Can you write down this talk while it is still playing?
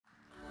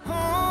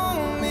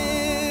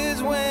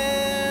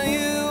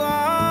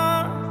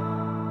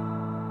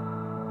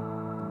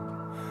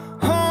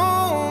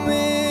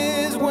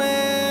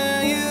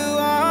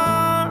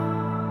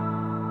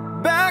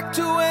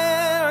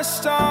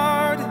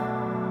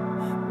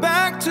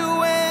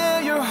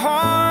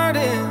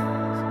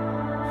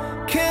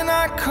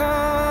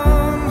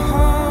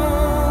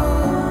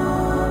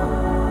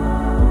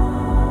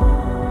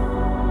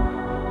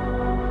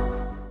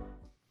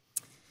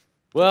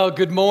Well,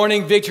 good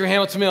morning, Victory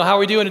Hamilton Mill. How are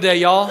we doing today,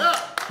 y'all?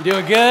 You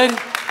doing good?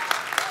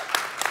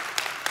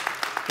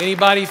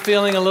 Anybody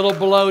feeling a little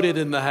bloated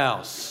in the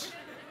house?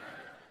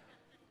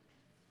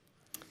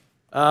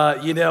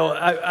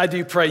 I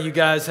do pray you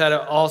guys had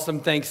an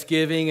awesome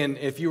Thanksgiving, and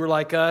if you were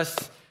like us,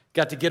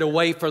 got to get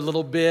away for a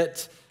little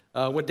bit,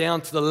 went down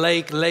to the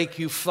Lake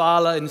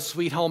Eufaula in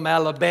Sweet Home,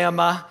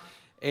 Alabama,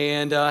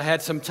 and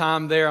had some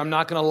time there. I'm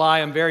not going to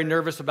lie, I'm very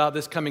nervous about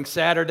this coming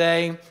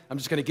Saturday. I'm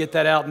just going to get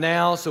that out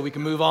now so we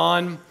can move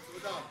on.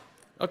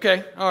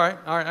 Okay, all right,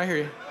 I hear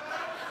you.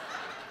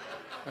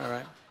 All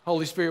right.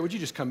 Holy Spirit, would you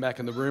just come back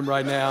in the room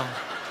right now?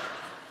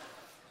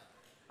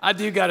 I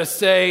do got to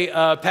say,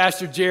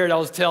 Pastor Jared, I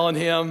was telling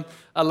him,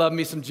 I love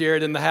me some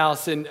Jared in the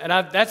house, and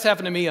that's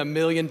happened to me a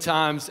million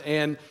times,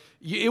 and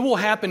it will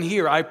happen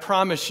here, I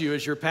promise you,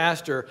 as your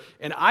pastor.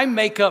 And I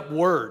make up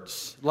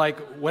words. Like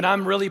when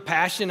I'm really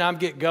passionate, I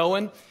get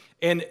going.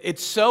 And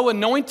it's so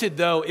anointed,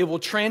 though, it will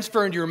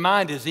transfer into your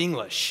mind as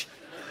English.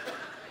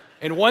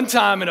 And one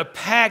time in a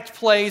packed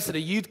place at a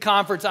youth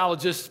conference, I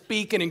was just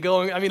speaking and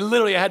going. I mean,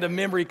 literally, I had the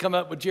memory come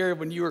up with Jared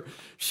when you were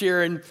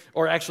sharing,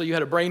 or actually you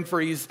had a brain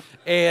freeze.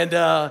 And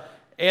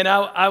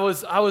I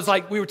was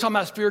like, we were talking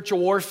about spiritual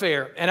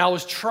warfare. And I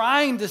was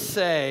trying to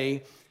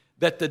say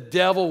that the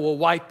devil will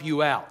wipe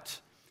you out.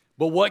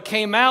 But what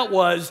came out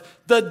was,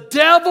 the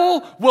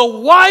devil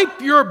will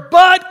wipe your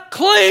butt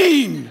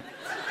clean.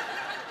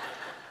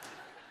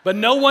 But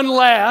no one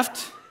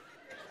laughed.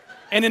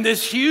 And in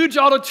this huge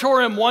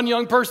auditorium, one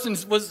young person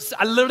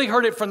I literally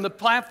heard it from the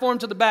platform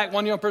to the back.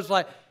 One young person was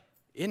like,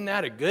 isn't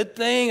that a good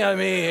thing? I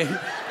mean,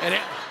 and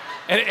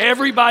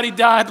everybody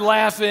died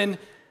laughing.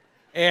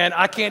 And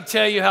I can't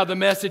tell you how the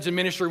message and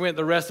ministry went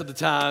the rest of the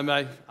time.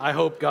 I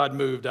hope God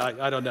moved.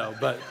 I don't know.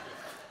 But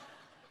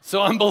so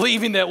I'm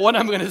believing that what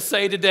I'm going to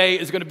say today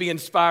is going to be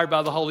inspired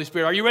by the Holy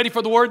Spirit. Are you ready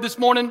for the word this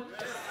morning?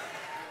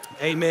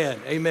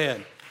 Amen.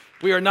 Amen.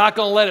 We are not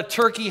going to let a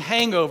turkey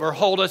hangover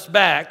hold us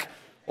back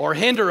or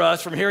hinder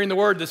us from hearing the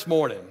word this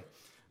morning.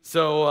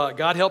 So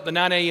God help the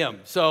 9 a.m.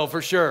 So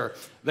for sure,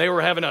 they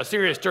were having a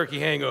serious turkey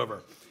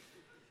hangover.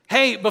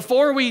 Hey,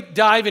 before we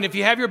dive in, if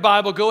you have your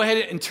Bible, go ahead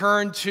and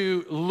turn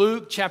to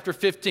Luke chapter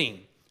 15.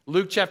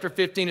 Luke chapter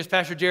 15, as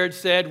Pastor Jared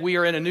said, we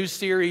are in a new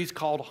series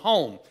called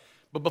Home.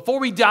 But before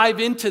we dive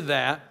into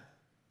that,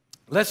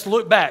 let's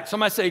look back.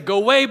 Somebody say, go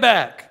way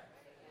back.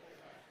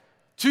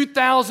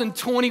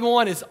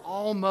 2021 is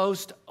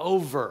almost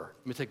over.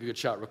 Let me take a good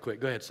shot real quick.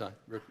 Go ahead, son.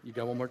 You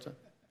got one more, son?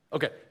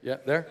 Okay, yeah,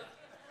 there.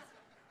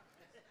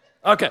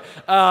 Okay,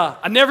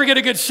 I never get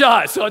a good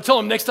shot, so I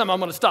told him next time I'm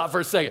going to stop for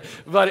a second,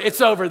 but it's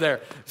over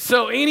there.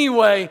 So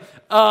anyway,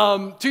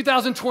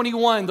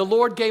 2021, the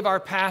Lord gave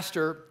our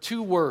pastor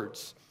 2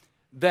 words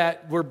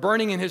that were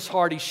burning in his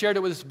heart. He shared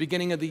it with us at the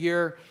beginning of the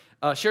year,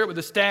 shared it with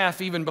the staff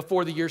even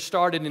before the year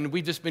started, and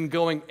we've just been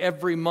going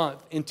every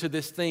month into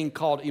this thing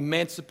called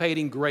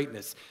Emancipating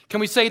Greatness. Can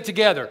we say it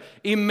together?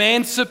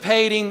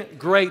 Emancipating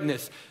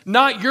Greatness.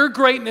 Not your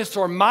greatness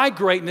or my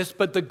greatness,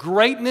 but the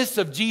greatness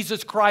of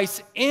Jesus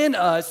Christ in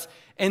us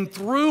and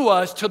through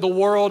us to the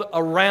world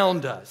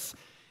around us.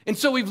 And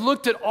so we've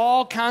looked at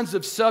all kinds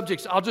of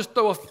subjects. I'll just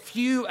throw a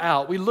few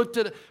out. We looked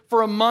at,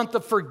 for a month,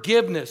 of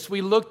forgiveness.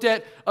 We looked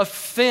at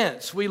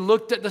offense. We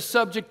looked at the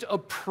subject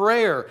of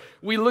prayer.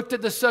 We looked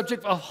at the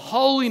subject of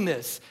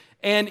holiness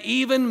and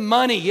even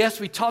money. Yes,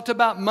 we talked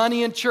about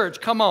money in church.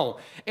 Come on.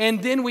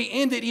 And then we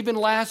ended, even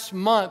last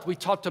month, we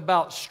talked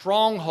about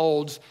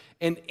strongholds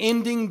and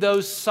ending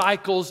those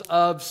cycles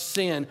of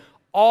sin,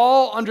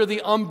 all under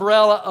the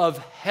umbrella of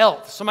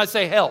health. Somebody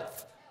say health.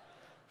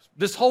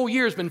 This whole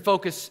year has been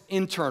focused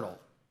internal,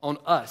 on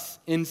us,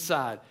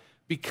 inside,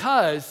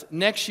 because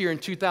next year in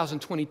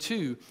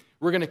 2022,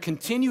 we're going to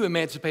continue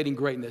emancipating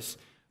greatness,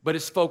 but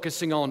it's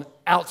focusing on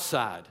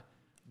outside,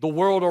 the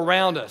world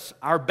around us,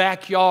 our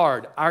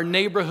backyard, our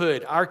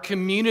neighborhood, our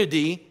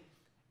community,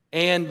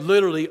 and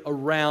literally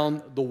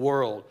around the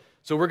world.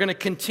 So we're going to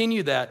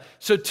continue that.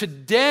 So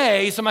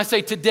today, somebody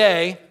say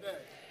today.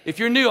 If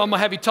you're new, I'm going to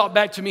have you talk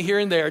back to me here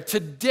and there.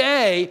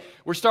 Today,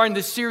 we're starting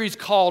this series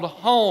called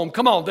Home.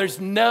 Come on, there's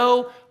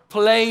no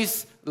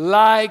place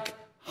like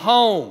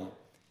home.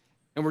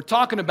 And we're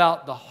talking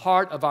about the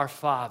heart of our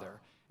Father.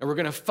 And we're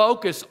going to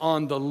focus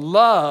on the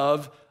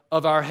love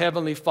of our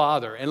Heavenly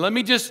Father. And let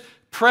me just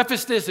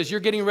preface this as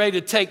you're getting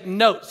ready to take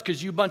notes,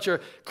 because you bunch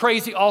of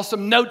crazy,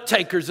 awesome note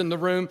takers in the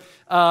room.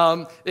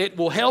 It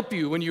will help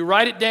you. When you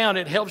write it down,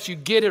 it helps you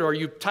get it, or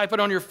you type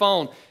it on your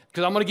phone.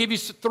 Because I'm going to give you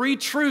 3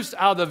 truths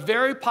out of the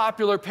very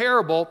popular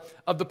parable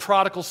of the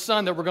prodigal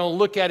son that we're going to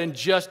look at in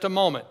just a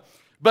moment.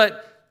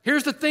 But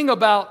here's the thing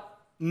about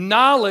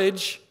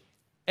knowledge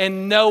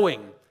and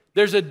knowing.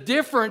 There's a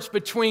difference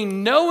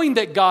between knowing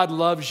that God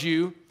loves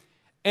you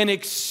and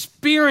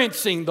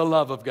experiencing the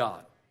love of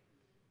God.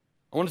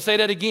 I want to say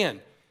that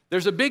again.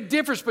 There's a big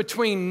difference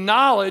between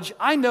knowledge.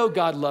 I know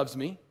God loves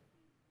me.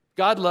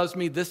 God loves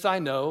me, this I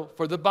know,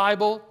 for the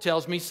Bible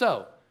tells me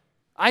so.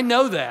 I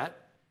know that.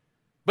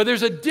 But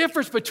there's a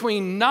difference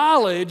between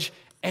knowledge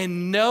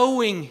and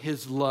knowing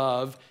His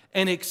love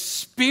and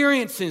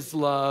experiencing His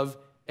love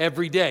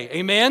every day.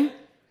 Amen?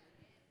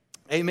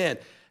 Amen.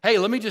 Hey,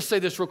 let me just say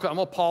this real quick. I'm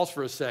going to pause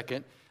for a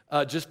second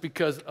just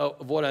because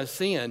of what I'm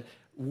seeing.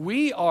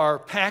 We are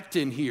packed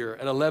in here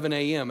at 11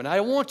 a.m. And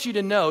I want you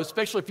to know,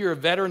 especially if you're a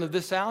veteran of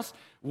this house,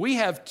 we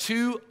have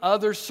 2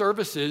 other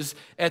services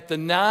at the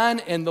 9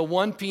 and the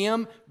 1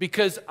 p.m.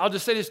 because I'll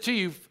just say this to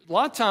you. A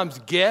lot of times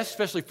guests,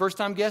 especially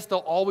first-time guests, they'll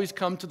always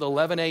come to the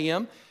 11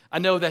 a.m. I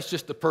know that's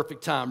just the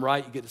perfect time,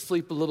 right? You get to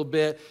sleep a little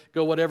bit,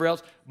 go whatever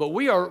else. But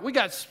we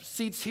got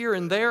seats here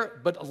and there.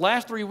 But the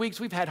last 3 weeks,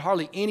 we've had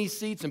hardly any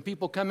seats, and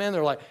people come in,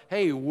 they're like,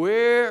 hey,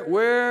 where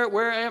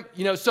am I?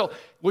 You know, so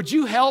would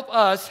you help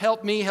us,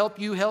 help me, help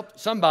you, help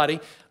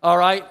somebody, all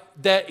right,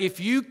 that if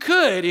you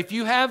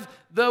have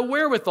the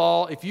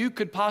wherewithal, if you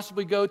could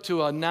possibly go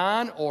to a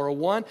 9 or a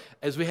 1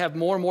 as we have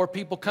more and more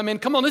people come in.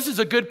 Come on, this is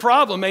a good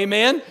problem,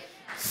 amen?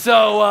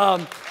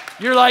 So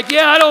you're like,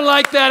 yeah, I don't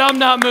like that. I'm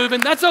not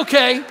moving. That's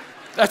okay.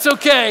 That's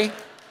okay.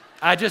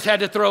 I just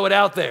had to throw it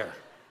out there.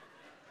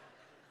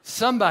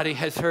 Somebody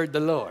has heard the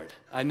Lord.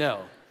 I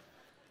know.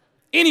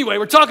 Anyway,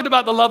 we're talking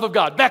about the love of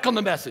God. Back on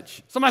the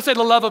message. Somebody say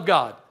the love of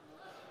God.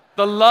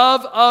 The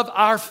love of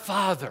our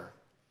Father.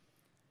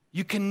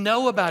 You can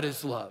know about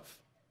His love.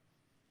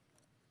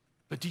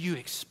 But do you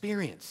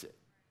experience it?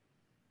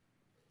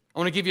 I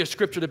want to give you a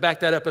scripture to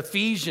back that up.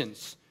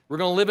 Ephesians. We're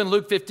going to live in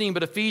Luke 15,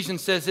 but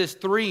Ephesians says this,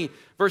 3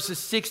 verses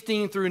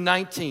 16 through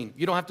 19.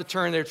 You don't have to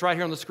turn there. It's right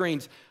here on the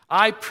screens.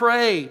 I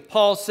pray,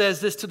 Paul says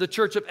this to the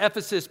church of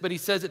Ephesus, but he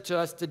says it to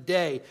us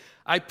today.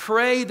 I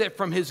pray that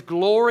from His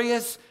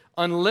glorious,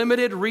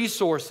 unlimited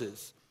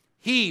resources,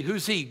 He,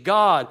 who's He?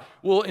 God,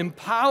 will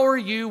empower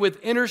you with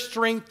inner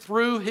strength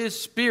through His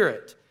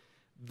Spirit.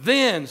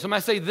 Then,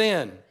 somebody say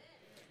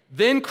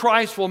then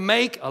Christ will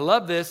make, I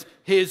love this,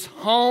 His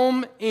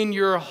home in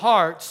your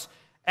hearts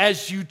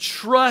as you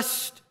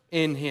trust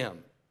in Him.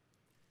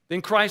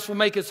 Then Christ will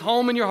make His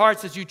home in your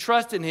hearts as you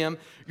trust in Him.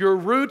 Your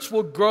roots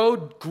will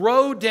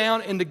grow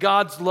down into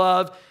God's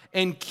love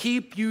and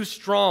keep you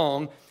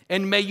strong.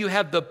 And may you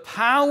have the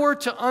power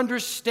to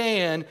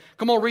understand,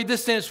 come on, read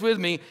this sentence with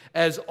me,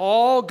 as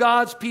all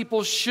God's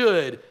people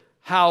should,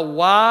 how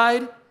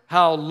wide,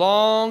 how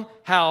long,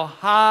 how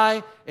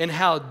high, and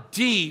how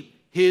deep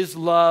His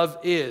love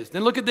is.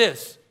 Then look at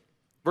this,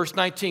 verse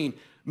 19.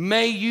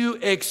 May you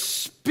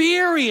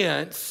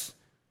experience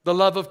the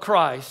love of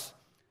Christ,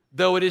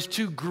 though it is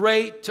too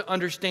great to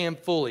understand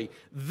fully.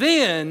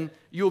 Then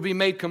you will be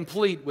made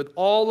complete with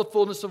all the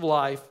fullness of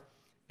life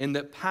and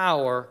the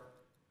power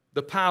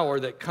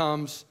that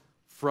comes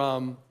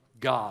from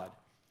God.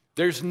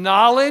 There's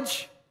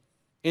knowledge,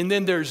 and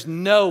then there's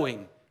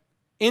knowing,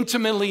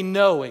 intimately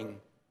knowing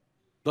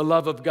the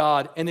love of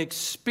God and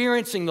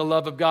experiencing the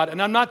love of God.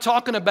 And I'm not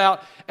talking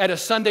about at a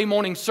Sunday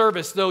morning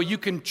service, though you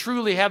can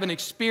truly have an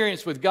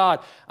experience with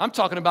God. I'm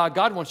talking about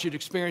God wants you to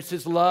experience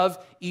His love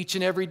each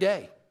and every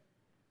day.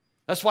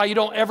 That's why you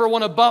don't ever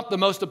want to bump the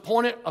most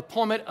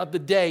appointed of the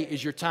day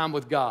is your time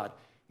with God.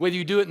 Whether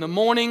you do it in the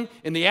morning,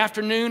 in the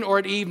afternoon, or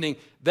at evening,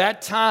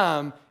 that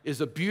time is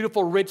a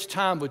beautiful, rich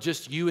time with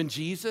just you and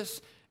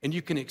Jesus, and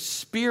you can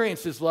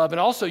experience His love. And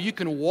also you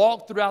can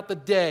walk throughout the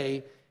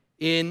day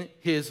in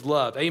His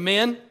love.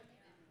 Amen?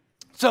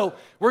 So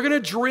we're going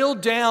to drill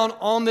down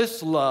on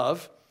this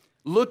love,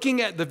 looking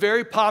at the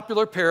very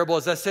popular parable,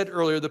 as I said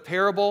earlier, the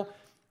parable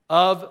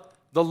of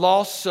the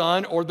lost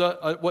son, or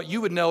what you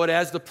would know it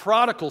as the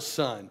prodigal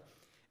son.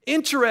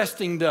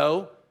 Interesting,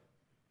 though,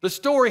 the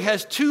story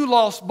has 2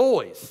 lost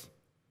boys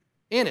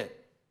in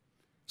it.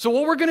 So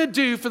what we're going to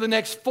do for the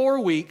next 4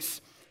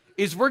 weeks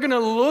is we're going to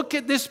look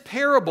at this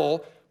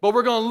parable, but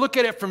we're going to look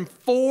at it from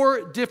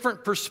 4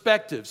 different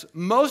perspectives.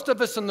 Most of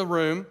us in the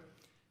room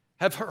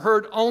have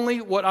heard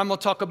only what I'm going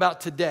to talk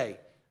about today,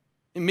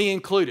 and me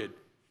included.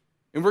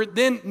 And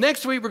then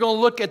next week, we're going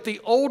to look at the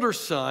older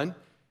son.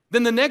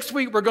 Then the next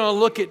week, we're going to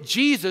look at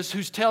Jesus,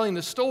 who's telling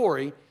the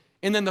story.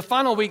 And then the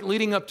final week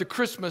leading up to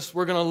Christmas,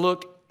 we're going to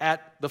look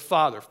at the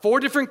Father. 4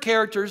 different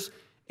characters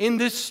in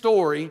this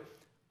story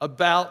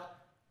about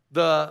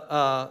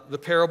the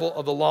parable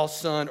of the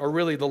lost son, or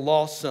really the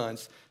lost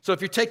sons. So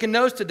if you're taking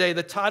notes today,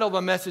 the title of my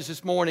message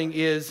this morning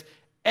is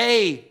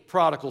A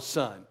Prodigal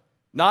Son.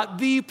 Not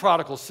the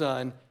prodigal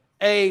son,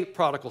 a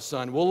prodigal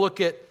son. We'll look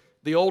at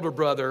the older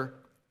brother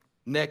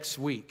next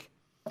week.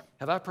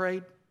 Have I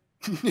prayed?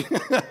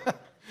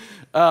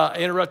 I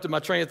interrupted my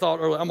train of thought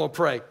earlier. I'm going to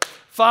pray.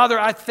 Father,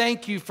 I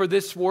thank You for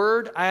this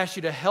word. I ask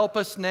You to help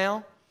us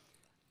now,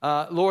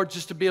 Lord,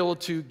 just to be able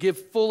to give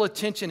full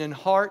attention and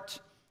heart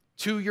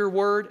to Your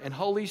word. And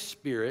Holy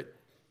Spirit,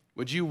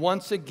 would You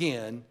once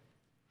again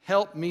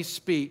help me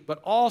speak, but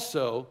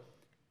also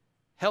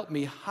help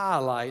me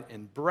highlight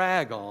and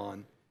brag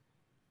on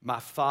my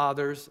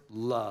Father's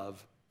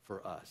love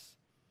for us.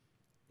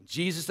 In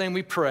Jesus' name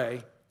we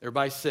pray.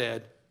 Everybody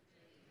said,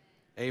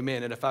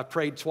 amen. And if I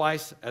prayed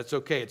twice, that's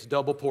okay. It's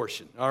double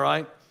portion, all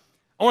right?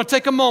 I want to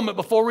take a moment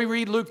before we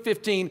read Luke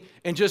 15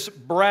 and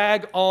just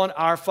brag on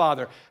our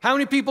Father. How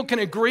many people can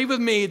agree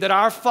with me that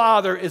our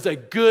Father is a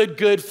good,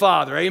 good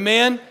Father?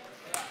 Amen?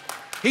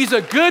 He's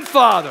a good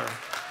Father.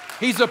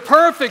 He's a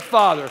perfect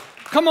Father.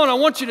 Come on, I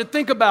want you to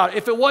think about it.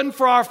 If it wasn't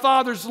for our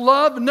Father's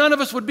love, none of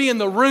us would be in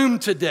the room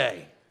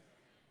today.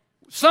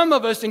 Some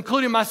of us,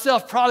 including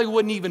myself, probably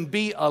wouldn't even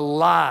be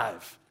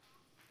alive.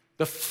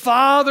 The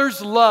Father's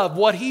love,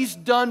 what He's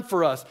done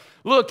for us.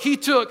 Look,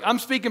 I'm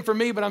speaking for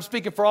me, but I'm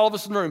speaking for all of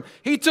us in the room.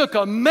 He took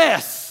a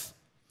mess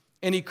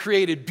and He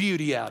created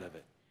beauty out of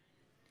it.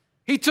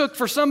 He took,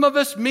 for some of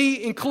us,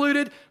 me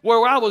included,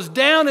 where I was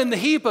down in the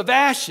heap of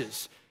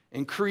ashes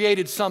and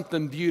created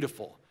something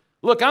beautiful.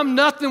 Look, I'm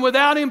nothing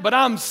without Him, but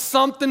I'm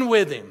something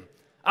with Him.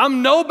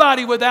 I'm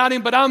nobody without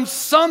Him, but I'm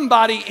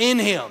somebody in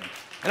Him.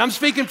 And I'm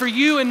speaking for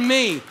you and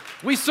me.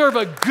 We serve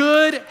a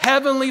good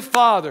Heavenly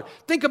Father.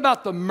 Think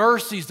about the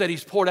mercies that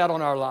He's poured out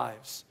on our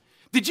lives.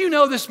 Did you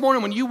know this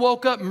morning when you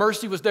woke up,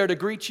 mercy was there to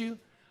greet you?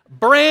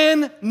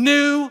 Brand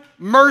new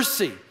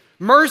mercy.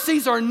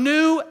 Mercies are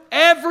new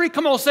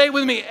come on, say it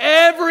with me,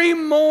 every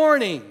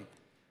morning,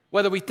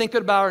 whether we think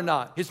about it or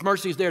not. His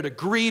mercy is there to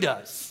greet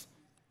us.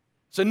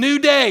 It's a new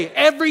day,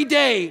 every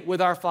day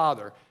with our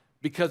Father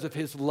because of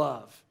His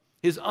love,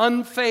 His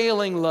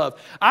unfailing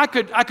love. I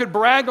could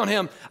brag on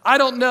Him. I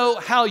don't know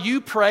how you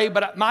pray,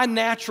 but my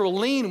natural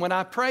lean when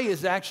I pray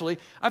is actually,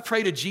 I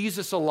pray to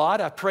Jesus a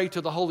lot. I pray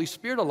to the Holy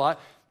Spirit a lot.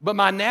 But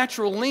my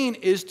natural lean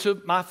is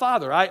to my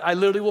Father. I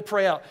literally will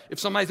pray out. If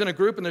somebody's in a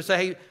group and they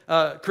say,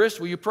 hey, Chris,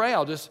 will you pray?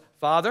 I'll just,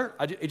 Father.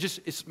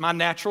 It's my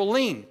natural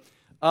lean.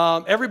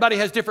 Everybody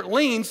has different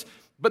leans,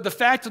 but the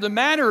fact of the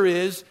matter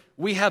is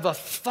we have a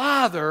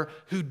Father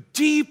who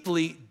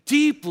deeply,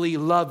 deeply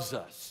loves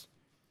us.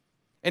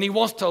 And He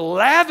wants to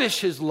lavish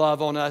His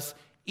love on us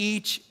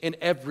each and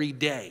every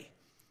day.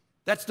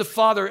 That's the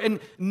Father. And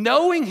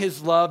knowing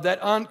His love,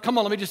 come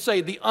on, let me just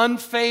say, the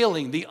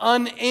unfailing, the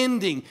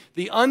unending,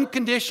 the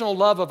unconditional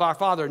love of our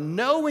Father,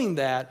 knowing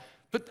that,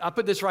 I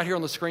put this right here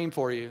on the screen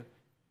for you,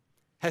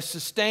 has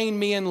sustained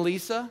me and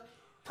Lisa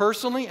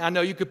personally. I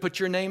know you could put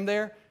your name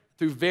there,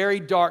 through very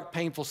dark,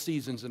 painful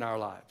seasons in our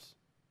lives.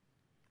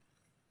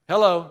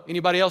 Hello,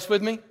 anybody else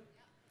with me?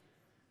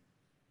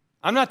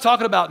 I'm not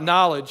talking about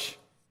knowledge.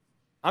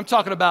 I'm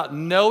talking about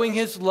knowing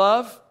His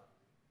love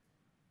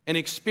and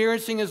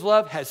experiencing His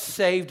love has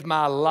saved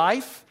my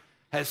life,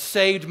 has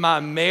saved my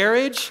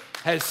marriage,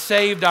 has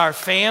saved our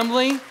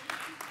family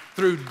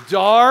through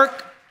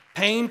dark,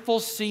 painful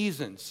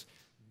seasons.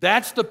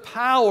 That's the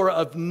power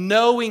of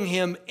knowing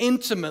Him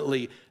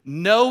intimately,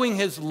 knowing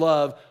His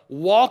love,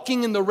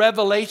 walking in the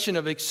revelation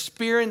of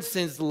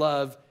experiencing His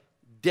love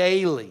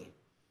daily.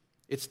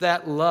 It's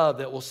that love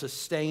that will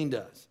sustain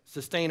us,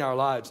 sustain our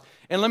lives.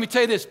 And let me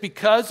tell you this,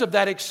 because of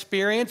that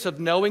experience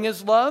of knowing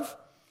His love,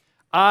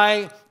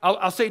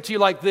 I'll say it to you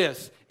like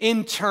this.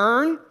 In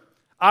turn,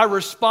 I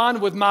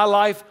respond with my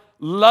life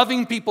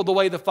loving people the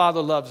way the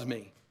Father loves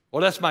me.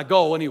 Well, that's my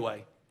goal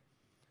anyway.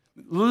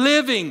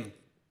 Living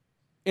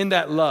in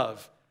that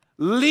love.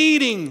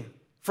 Leading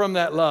from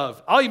that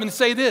love. I'll even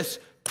say this.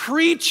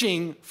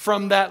 Preaching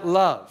from that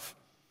love.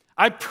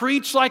 I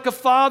preach like a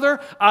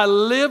father. I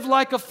live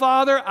like a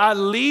father. I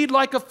lead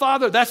like a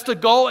father. That's the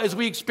goal as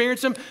we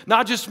experience Him.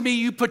 Not just me,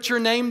 you put your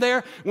name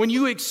there. When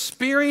you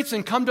experience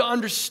and come to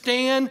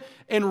understand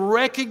and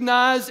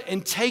recognize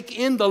and take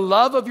in the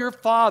love of your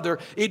Father,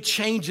 it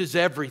changes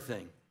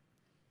everything.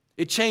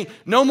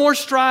 No more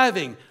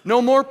striving,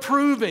 no more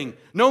proving,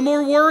 no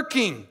more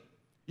working.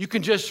 You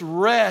can just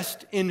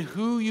rest in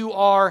who you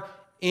are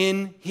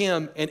in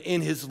Him and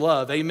in His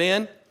love.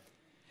 Amen?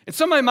 And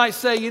somebody might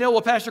say,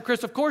 well, Pastor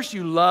Chris, of course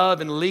you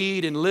love and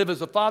lead and live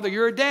as a father.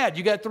 You're a dad.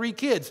 You got 3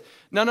 kids.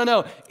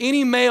 No.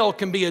 Any male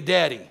can be a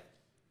daddy.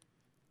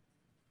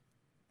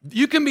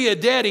 You can be a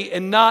daddy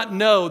and not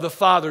know the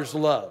Father's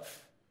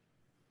love.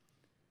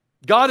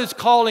 God is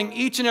calling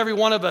each and every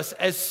one of us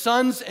as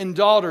sons and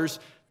daughters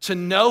to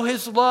know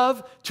His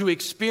love, to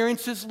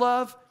experience His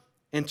love,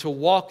 and to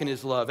walk in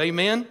His love.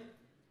 Amen?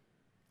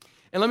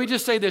 And let me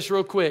just say this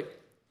real quick.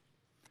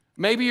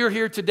 Maybe you're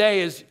here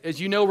today,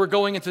 as you know, we're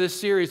going into this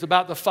series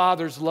about the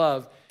Father's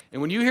love.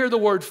 And when you hear the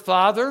word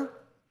Father,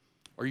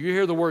 or you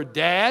hear the word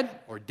Dad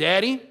or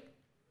Daddy,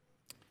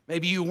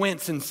 maybe you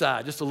wince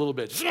inside just a little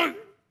bit. You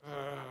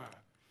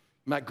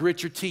might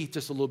grit your teeth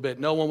just a little bit.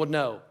 No one would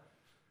know.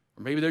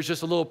 Or maybe there's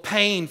just a little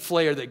pain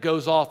flare that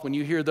goes off when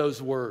you hear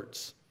those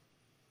words.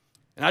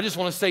 And I just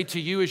want to say to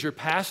you as your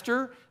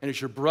pastor and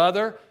as your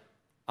brother,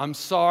 I'm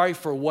sorry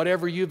for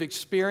whatever you've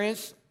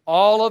experienced.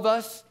 All of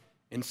us,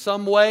 in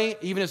some way,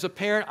 even as a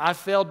parent, I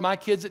failed my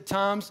kids at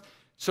times.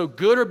 So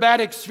good or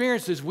bad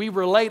experiences, we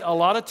relate a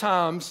lot of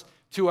times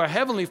to our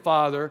Heavenly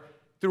Father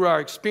through our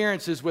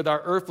experiences with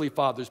our earthly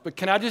fathers. But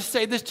can I just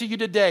say this to you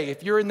today?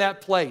 If you're in that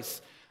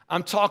place,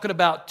 I'm talking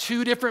about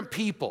 2 different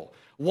people.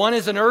 One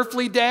is an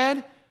earthly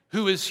dad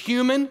who is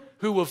human,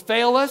 who will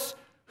fail us,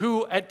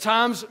 who at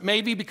times,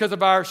 maybe because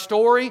of our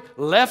story,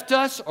 left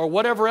us or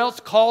whatever else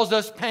caused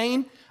us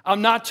pain.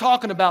 I'm not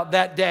talking about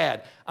that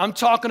dad. I'm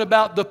talking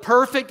about the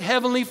perfect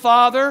Heavenly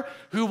Father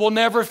who will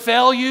never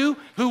fail you,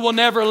 who will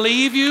never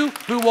leave you,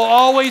 who will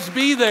always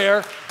be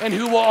there, and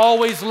who will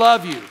always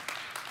love you.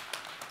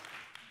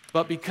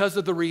 But because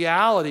of the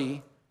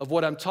reality of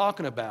what I'm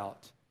talking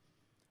about,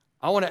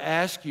 I want to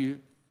ask you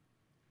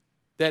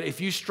that if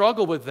you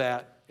struggle with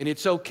that, and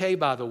it's okay,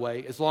 by the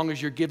way, as long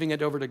as you're giving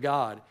it over to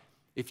God,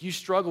 if you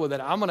struggle with that,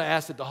 I'm going to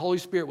ask that the Holy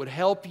Spirit would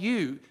help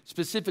you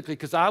specifically,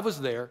 because I was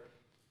there.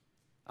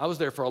 I was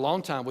there for a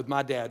long time with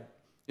my dad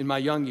in my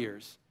young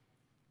years.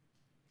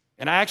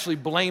 And I actually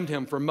blamed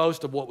him for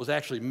most of what was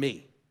actually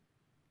me.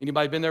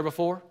 Anybody been there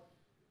before?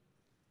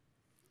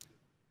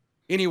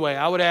 Anyway,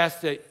 I would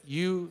ask that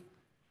you,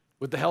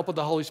 with the help of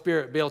the Holy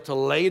Spirit, be able to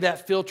lay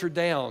that filter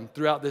down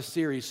throughout this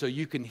series so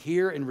you can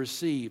hear and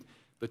receive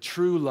the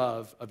true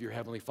love of your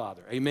Heavenly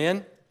Father.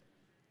 Amen?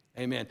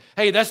 Amen.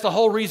 Hey, that's the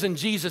whole reason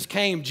Jesus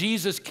came.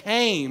 Jesus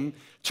came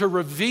to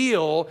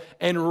reveal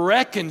and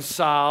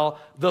reconcile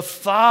the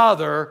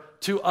Father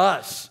to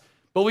us.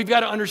 But we've got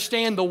to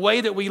understand the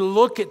way that we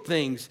look at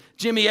things.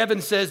 Jimmy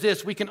Evans says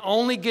this: we can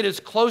only get as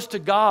close to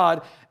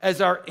God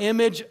as our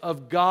image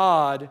of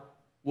God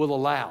will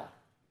allow.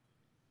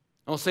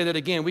 I'll say that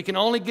again. We can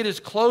only get as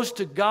close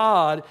to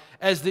God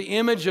as the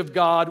image of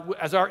God,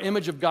 as our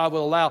image of God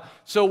will allow.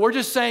 So we're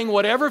just saying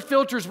whatever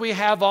filters we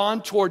have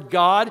on toward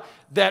God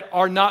that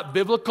are not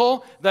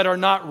biblical, that are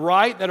not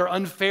right, that are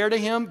unfair to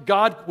Him,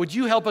 God, would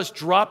you help us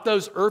drop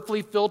those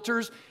earthly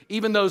filters,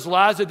 even those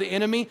lies of the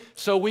enemy,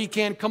 so we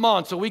can,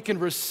 so we can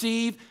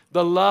receive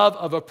the love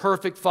of a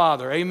perfect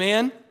Father.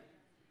 Amen?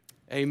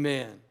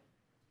 Amen.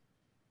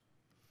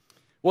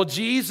 Well,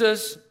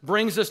 Jesus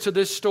brings us to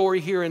this story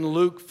here in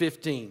Luke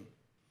 15.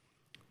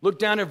 Look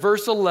down at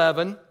verse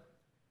 11.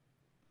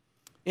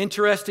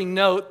 Interesting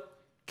note,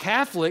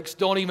 Catholics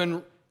don't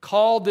even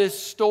call this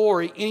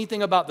story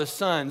anything about the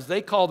sons.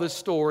 They call this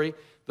story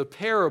the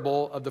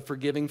parable of the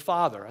forgiving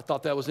father. I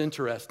thought that was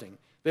interesting.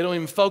 They don't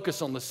even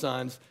focus on the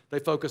sons. They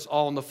focus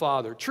all on the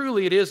Father.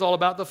 Truly, it is all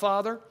about the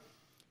Father.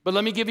 But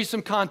let me give you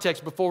some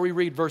context before we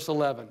read verse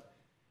 11.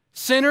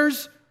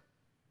 Sinners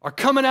are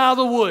coming out of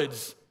the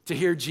woods to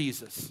hear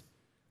Jesus.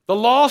 The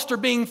lost are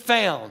being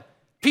found.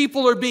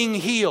 People are being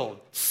healed,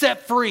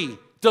 set free,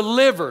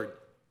 delivered.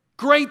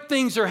 Great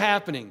things are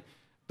happening.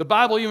 The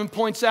Bible even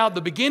points out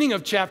the beginning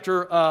of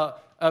chapter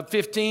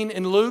 15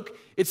 in Luke,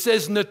 it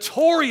says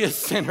notorious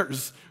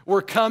sinners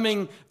were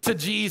coming to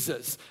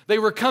Jesus. They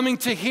were coming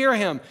to hear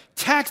Him.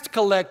 Tax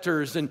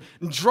collectors and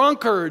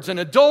drunkards and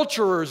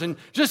adulterers and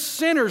just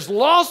sinners,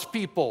 lost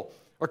people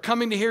are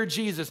coming to hear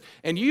Jesus.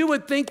 And you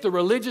would think the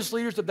religious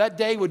leaders of that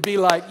day would be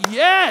like,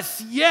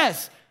 yes,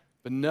 yes.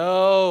 But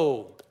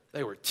no,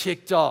 they were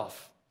ticked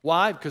off.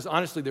 Why? Because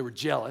honestly, they were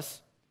jealous.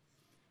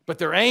 But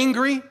they're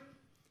angry.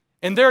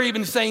 And they're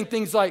even saying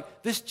things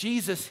like, this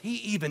Jesus, He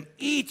even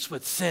eats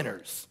with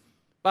sinners.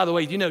 By the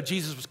way, do you know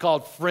Jesus was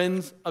called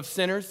friends of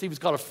sinners? He was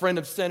called a friend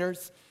of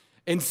sinners.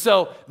 And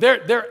so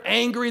they're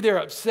angry, they're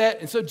upset.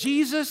 And so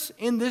Jesus,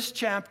 in this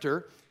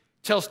chapter,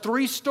 tells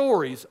 3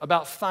 stories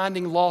about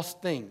finding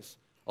lost things.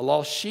 A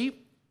lost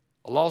sheep,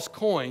 a lost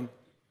coin,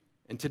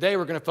 and today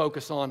we're going to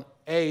focus on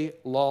a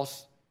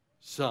lost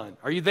son.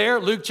 Are you there?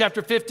 Luke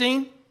chapter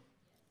 15?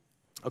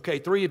 Okay,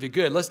 3 of you.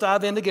 Good. Let's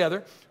dive in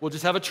together. We'll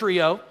just have a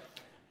trio.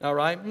 All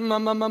right.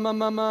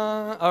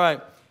 All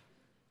right.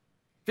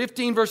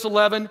 15 verse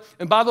 11.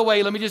 And by the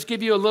way, let me just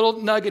give you a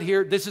little nugget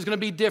here. This is going to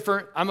be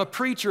different. I'm a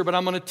preacher, but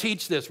I'm going to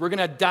teach this. We're going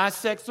to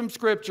dissect some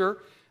scripture.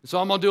 So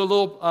I'm going to do a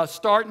little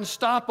start and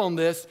stop on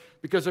this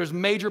because there's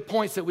major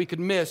points that we could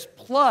miss.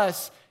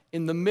 Plus,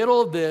 in the middle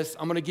of this,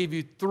 I'm going to give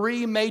you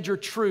 3 major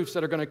truths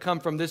that are going to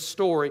come from this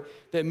story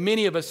that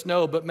many of us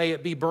know, but may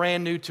it be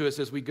brand new to us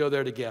as we go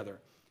there together.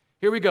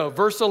 Here we go.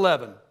 Verse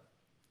 11.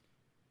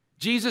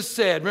 Jesus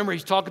said, remember,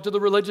 He's talking to the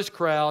religious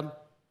crowd.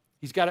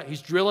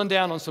 He's drilling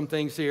down on some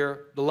things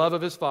here, the love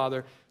of His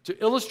Father. To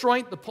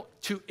illustrate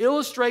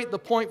the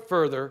point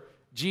further,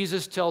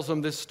 Jesus tells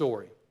them this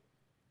story.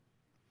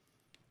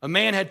 A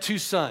man had 2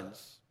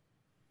 sons.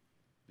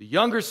 The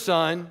younger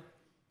son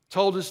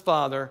told his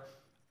father,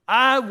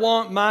 I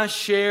want my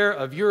share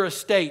of your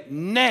estate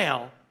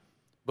now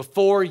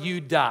before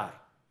you die.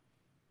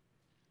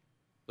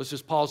 Let's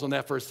just pause on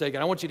that for a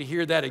second. I want you to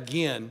hear that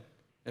again.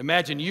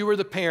 Imagine you were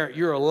the parent,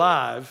 you're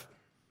alive,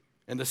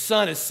 and the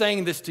son is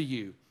saying this to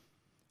you.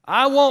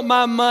 I want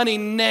my money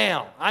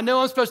now. I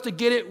know I'm supposed to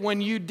get it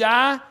when you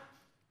die,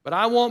 but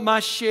I want my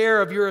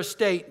share of your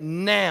estate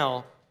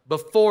now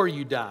before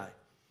you die.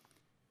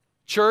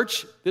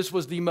 Church, this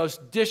was the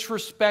most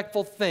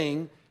disrespectful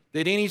thing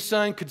that any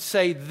son could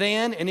say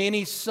then and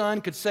any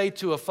son could say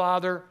to a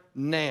father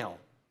now.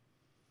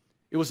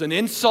 It was an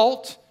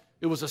insult.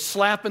 It was a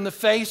slap in the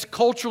face.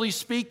 Culturally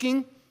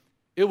speaking,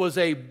 it was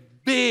a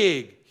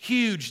big,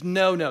 huge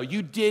no-no.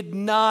 You did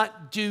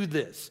not do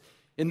this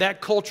in that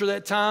culture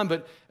that time.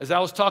 But as I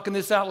was talking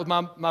this out with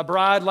my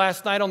bride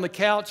last night on the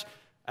couch,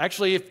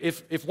 actually,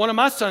 if one of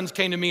my sons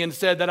came to me and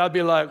said that, I'd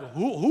be like,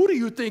 who do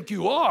you think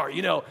you are?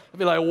 You know, I'd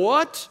be like,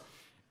 what?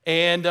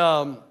 And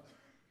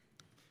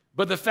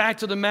but the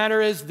fact of the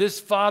matter is,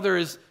 this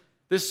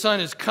son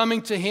is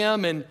coming to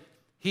him, and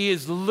he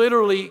is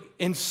literally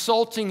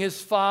insulting his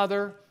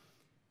father.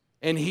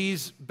 And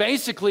he's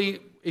basically,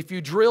 if you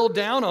drill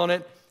down on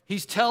it,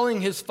 he's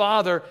telling his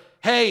father,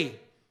 hey,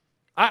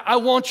 I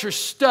want your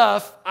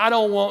stuff. I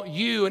don't want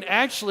you. And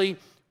actually,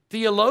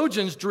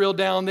 theologians drill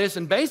down this,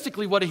 and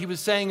basically what he was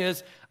saying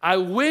is, I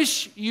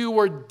wish you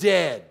were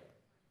dead.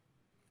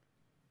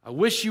 I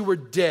wish you were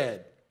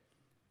dead.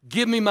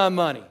 Give me my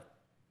money.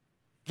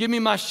 Give me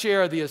my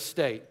share of the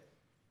estate.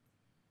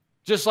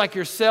 Just like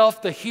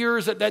yourself, the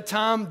hearers at that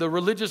time, the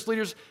religious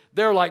leaders,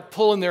 they're like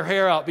pulling their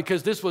hair out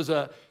because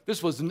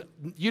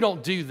you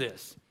don't do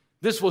this.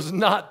 This was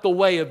not the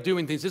way of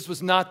doing things. This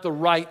was not the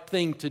right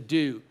thing to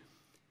do.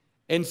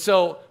 And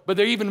so, but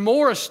they're even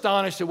more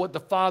astonished at what the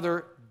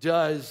father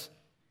does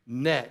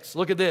next.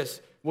 Look at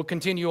this. We'll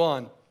continue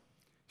on.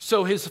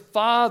 So his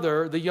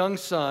father, the young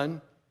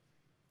son,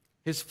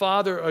 his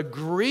father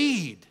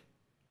agreed.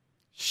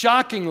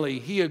 Shockingly,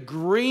 he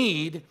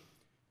agreed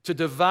to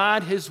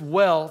divide his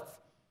wealth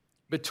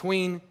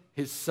between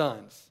his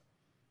sons.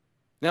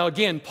 Now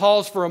again,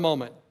 pause for a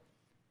moment.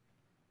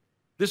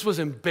 This was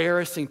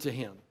embarrassing to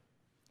him.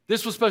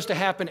 This was supposed to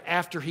happen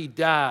after he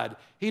died.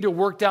 He'd have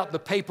worked out the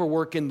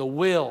paperwork in the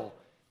will.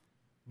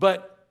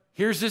 But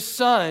here's his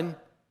son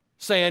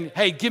saying,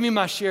 hey, give me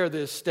my share of the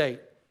estate.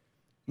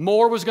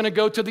 More was going to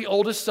go to the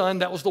oldest son.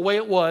 That was the way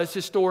it was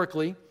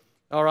historically.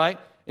 All right?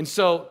 And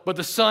so, but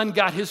the son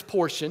got his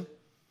portion.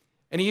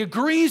 And he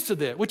agrees to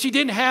that, which he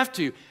didn't have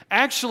to.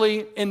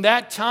 Actually, in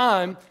that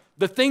time,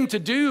 the thing to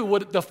do,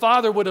 the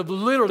father would have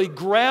literally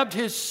grabbed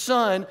his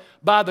son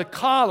by the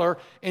collar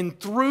and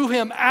threw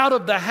him out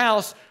of the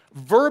house,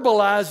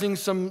 verbalizing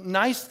some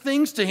nice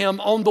things to him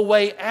on the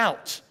way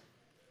out.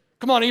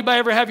 Come on, anybody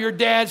ever have your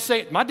dad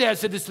say, my dad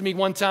said this to me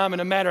one time in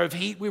a matter of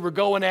heat, we were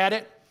going at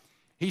it.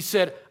 He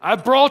said, I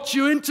brought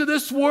you into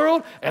this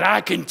world and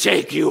I can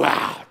take you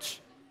out.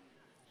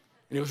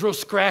 And it was real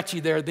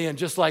scratchy there then,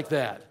 just like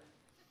that.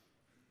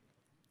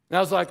 And I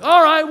was like,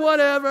 all right,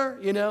 whatever,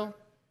 you know.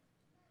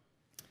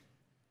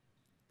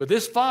 But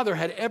this father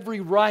had every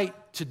right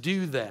to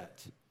do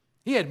that.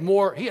 He had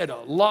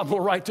a lot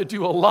more right to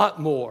do a lot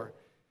more.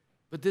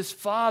 But this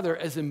father,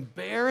 as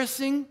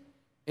embarrassing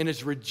and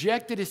as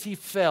rejected as he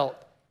felt,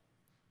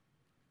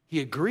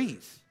 he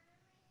agrees.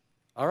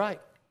 All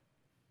right.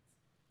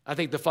 I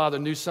think the father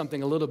knew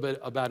something a little bit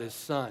about his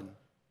son,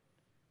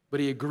 but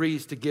he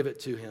agrees to give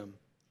it to him.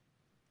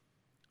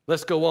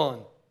 Let's go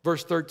on.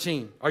 Verse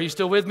 13. Are you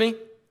still with me?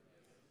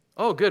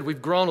 Oh, good.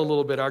 We've grown a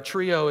little bit. Our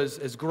trio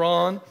has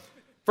grown.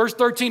 Verse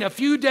 13, a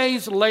few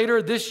days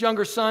later, this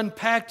younger son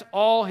packed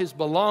all his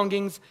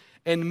belongings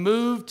and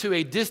moved to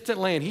a distant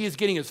land. He is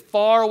getting as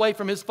far away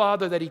from his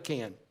father that he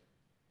can.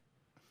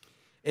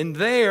 And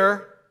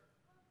there,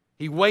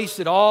 he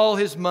wasted all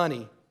his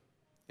money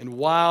in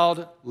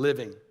wild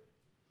living.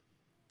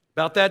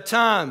 About that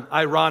time,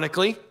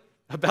 ironically,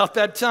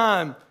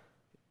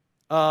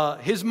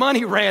 his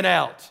money ran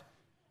out.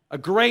 A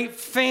great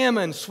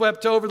famine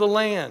swept over the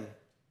land,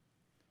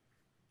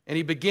 and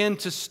he began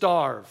to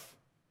starve.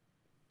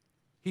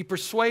 He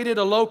persuaded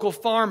a local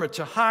farmer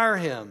to hire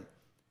him,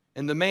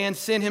 and the man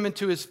sent him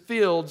into his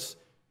fields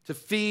to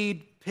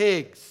feed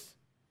pigs.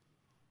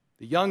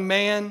 The young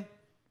man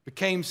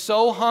became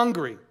so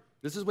hungry.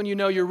 This is when you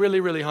know you're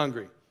really, really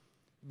hungry.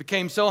 He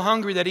became so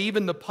hungry that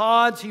even the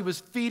pods he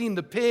was feeding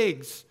the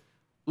pigs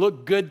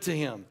looked good to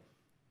him.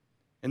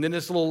 And then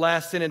this little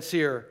last sentence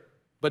here,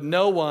 but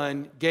no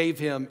one gave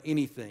him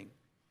anything.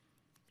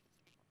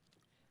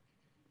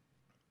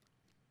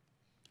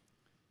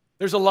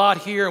 There's a lot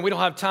here, and we don't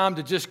have time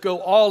to just go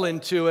all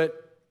into it.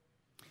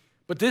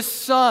 But this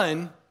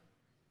son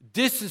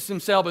distanced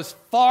himself as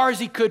far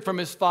as he could from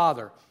his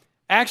father.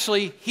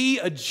 Actually, he,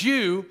 a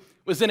Jew,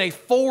 was in a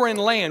foreign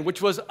land,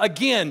 which was,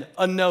 again,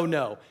 a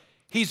no-no.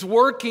 He's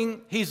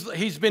working,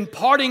 he's been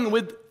partying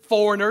with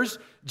foreigners,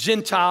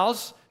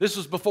 Gentiles. This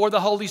was before the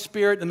Holy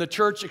Spirit and the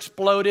church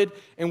exploded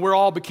and we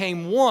all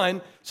became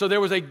one. So there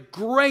was a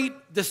great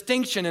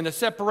distinction and a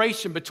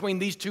separation between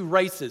these two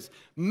races.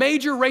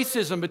 Major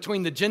racism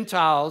between the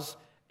Gentiles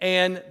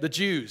and the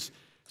Jews.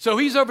 So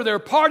he's over there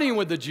partying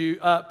with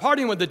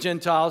the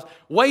Gentiles,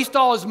 waste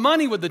all his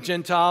money with the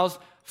Gentiles,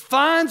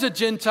 finds a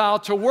Gentile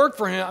to work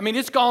for him. I mean,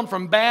 it's gone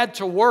from bad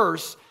to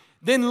worse.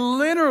 Then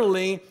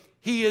literally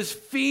he is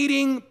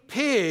feeding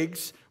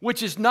pigs,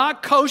 which is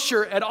not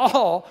kosher at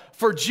all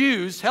for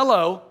Jews.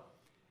 Hello.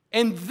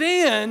 And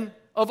then,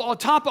 on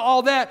top of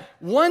all that,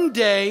 one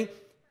day,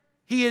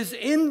 he is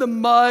in the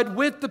mud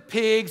with the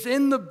pigs,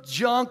 in the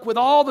junk, with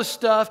all the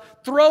stuff,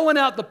 throwing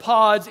out the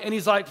pods, and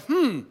he's like,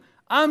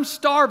 I'm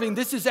starving.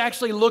 This is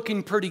actually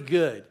looking pretty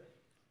good.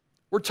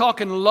 We're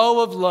talking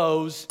low of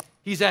lows.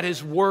 He's at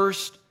his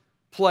worst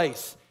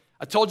place.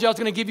 I told you I was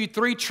going to give you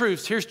 3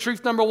 truths. Here's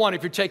truth number 1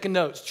 if you're taking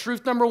notes.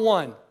 Truth number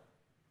 1.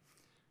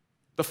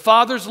 The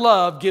Father's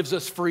love gives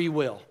us free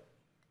will.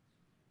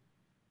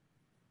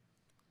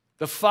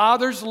 The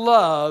Father's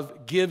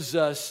love gives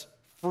us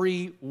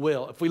free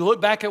will. If we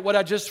look back at what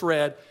I just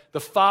read,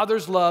 the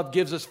Father's love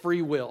gives us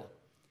free will.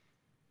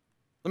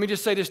 Let me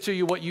just say this to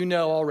you, what you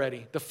know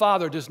already. The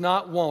Father does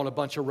not want a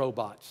bunch of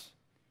robots.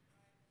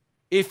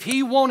 If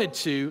He wanted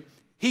to,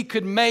 He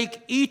could make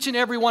each and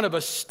every one of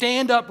us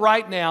stand up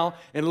right now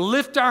and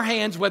lift our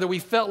hands whether we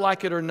felt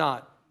like it or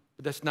not.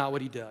 But that's not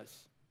what He does.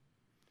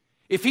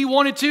 If he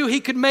wanted to, he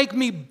could make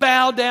me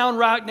bow down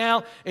right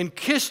now and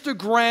kiss the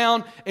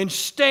ground and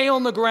stay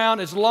on the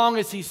ground as long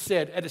as he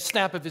said, at a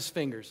snap of his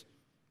fingers.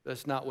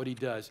 That's not what he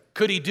does.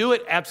 Could he do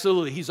it?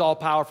 Absolutely. He's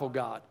all-powerful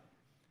God.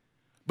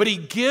 But he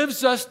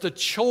gives us the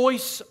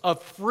choice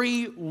of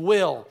free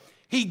will.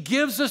 He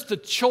gives us the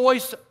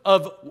choice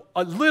of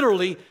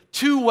literally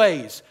two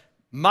ways,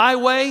 my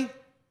way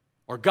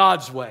or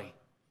God's way.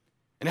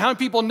 And how many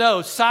people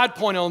know, side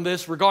point on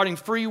this regarding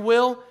free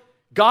will,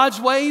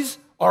 God's ways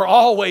are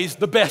always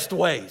the best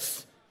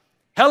ways.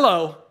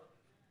 Hello.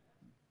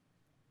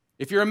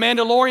 If you're a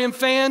Mandalorian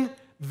fan,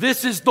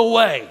 this is the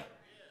way.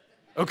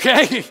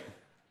 Okay?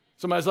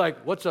 Somebody's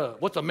like, what's a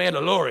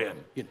Mandalorian?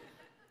 You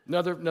know,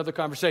 another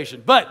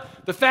conversation.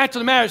 But the fact of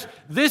the matter is,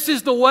 this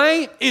is the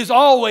way is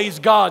always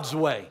God's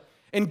way.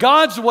 And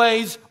God's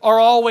ways are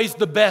always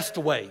the best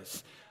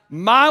ways.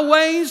 My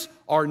ways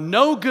are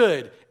no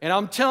good. And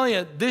I'm telling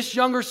you, this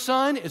younger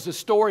son is the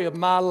story of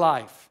my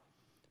life.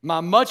 My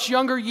much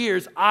younger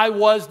years, I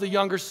was the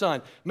younger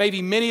son.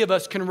 Maybe many of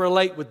us can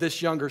relate with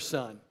this younger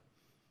son.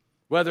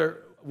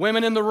 Whether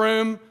women in the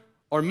room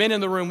or men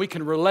in the room, we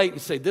can relate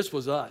and say, this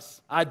was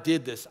us. I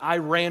did this. I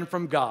ran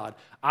from God.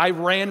 I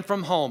ran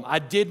from home. I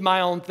did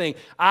my own thing.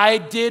 I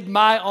did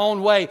my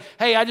own way.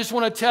 Hey, I just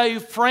want to tell you,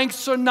 Frank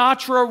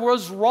Sinatra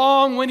was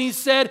wrong when he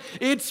said,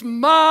 it's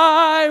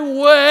my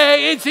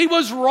way. He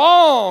was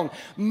wrong.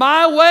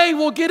 My way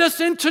will get us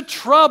into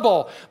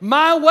trouble.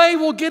 My way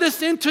will get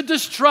us into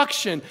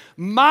destruction.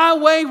 My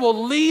way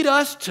will lead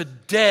us to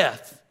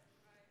death.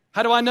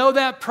 How do I know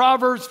that?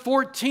 Proverbs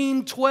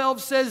 14:12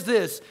 says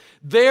this.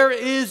 There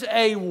is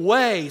a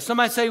way.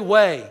 Somebody say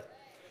way.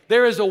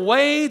 There is a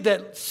way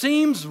that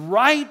seems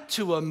right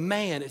to a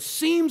man. It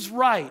seems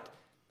right,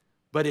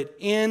 but its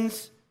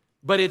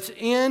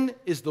end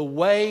is the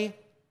way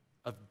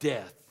of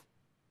death.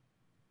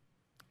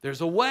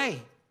 There's a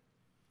way.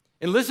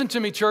 And listen to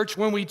me, church,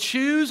 when we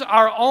choose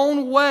our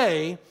own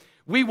way,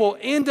 we will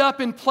end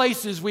up in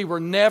places we were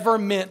never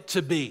meant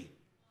to be.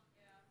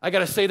 I got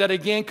to say that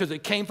again because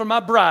it came from my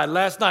bride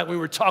last night when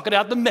we were talking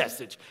out the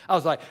message. I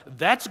was like,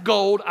 that's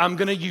gold. I'm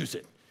going to use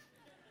it.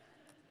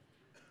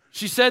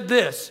 She said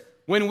this,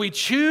 when we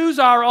choose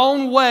our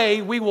own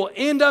way, we will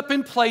end up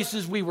in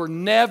places we were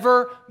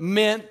never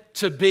meant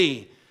to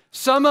be.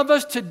 Some of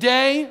us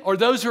today, or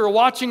those who are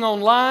watching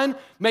online,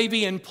 may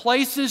be in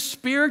places,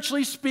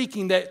 spiritually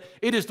speaking, that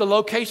it is the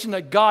location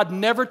that God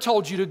never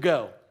told you to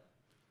go.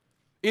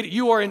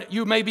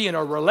 You may be in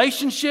a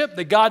relationship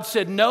that God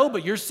said no,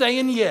 but you're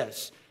saying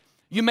yes.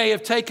 You may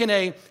have taken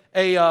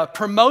a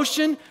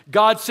promotion.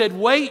 God said,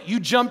 wait, you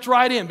jumped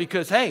right in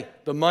because, hey,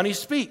 the money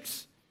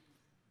speaks.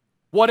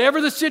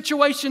 Whatever the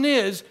situation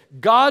is,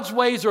 God's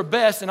ways are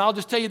best. And I'll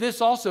just tell you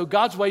this also,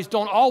 God's ways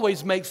don't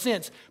always make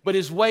sense, but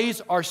His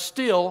ways are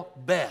still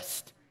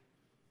best.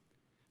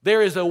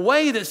 There is a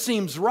way that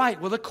seems right.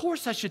 Well, of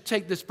course I should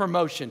take this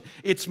promotion.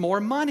 It's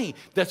more money.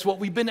 That's what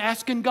we've been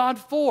asking God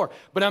for.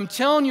 But I'm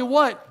telling you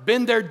what,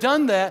 been there,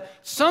 done that.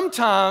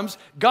 Sometimes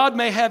God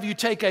may have you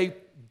take a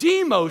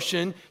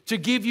demotion to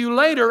give you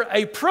later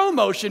a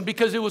promotion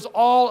because it was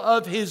all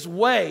of His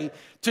way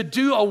to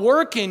do a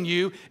work in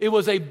you. It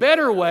was a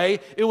better way.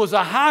 It was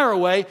a higher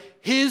way.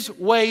 His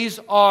ways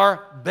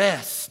are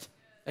best.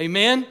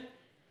 Amen?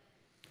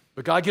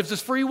 But God gives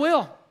us free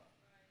will.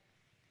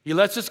 He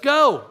lets us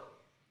go.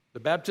 The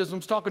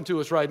baptism's talking to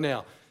us right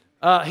now.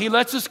 He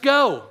lets us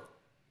go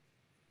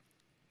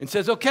and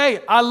says, okay,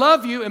 I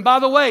love you. And by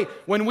the way,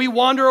 when we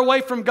wander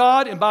away from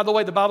God, and by the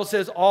way, the Bible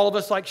says all of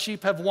us like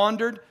sheep have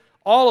wandered.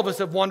 All of us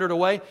have wandered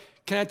away.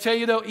 Can I tell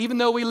you though, even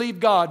though we leave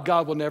God,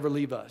 God will never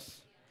leave us.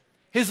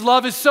 His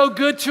love is so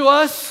good to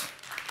us.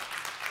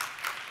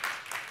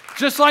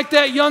 Just like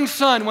that young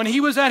son, when he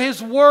was at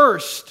his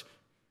worst.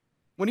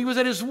 When he was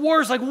at his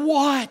worst, like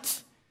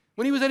what?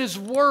 When he was at his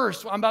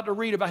worst, I'm about to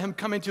read about him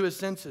coming to his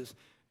senses.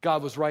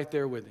 God was right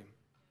there with him.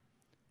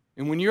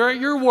 And when you're at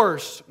your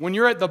worst, when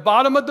you're at the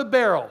bottom of the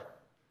barrel,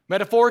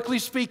 metaphorically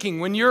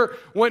speaking, when you're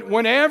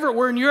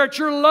at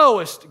your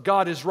lowest,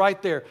 God is right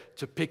there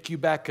to pick you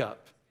back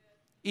up.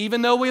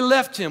 Even though we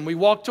left Him, we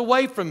walked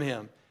away from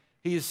Him,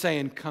 He is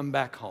saying, come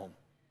back home.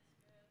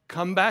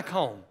 Come back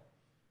home.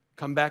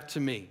 Come back to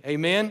me.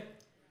 Amen?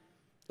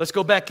 Let's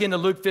go back into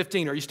Luke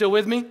 15. Are you still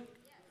with me?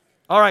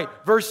 All right,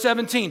 verse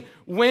 17.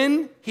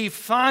 When he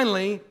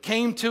finally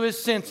came to his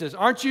senses.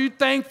 Aren't you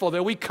thankful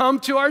that we come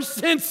to our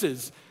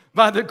senses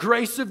by the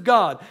grace of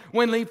God?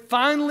 When he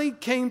finally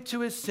came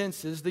to his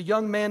senses, the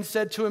young man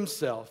said to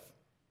himself,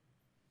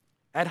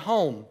 at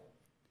home,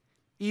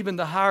 even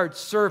the hired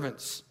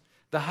servants,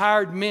 the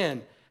hired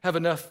men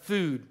have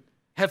food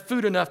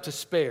enough to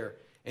spare.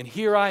 And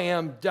here I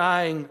am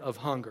dying of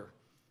hunger.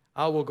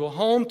 I will go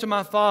home to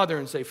my father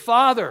and say,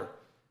 Father,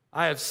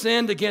 I have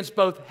sinned against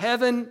both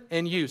heaven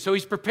and you. So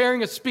he's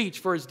preparing a speech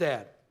for his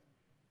dad.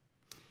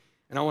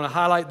 And I want to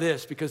highlight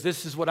this because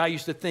this is what I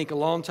used to think a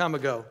long time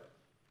ago.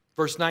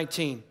 Verse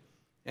 19,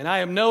 and I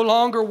am no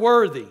longer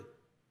worthy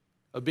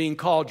of being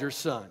called your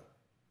son.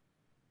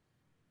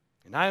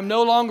 And I am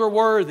no longer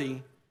worthy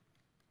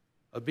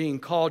of being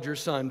called your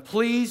son.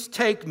 Please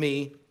take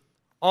me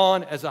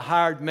on as a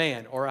hired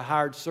man or a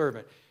hired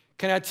servant.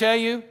 Can I tell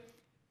you,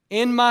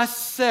 in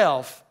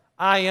myself,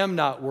 I am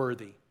not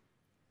worthy.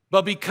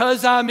 But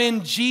because I'm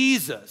in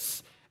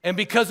Jesus, and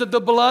because of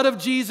the blood of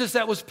Jesus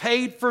that was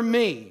paid for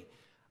me,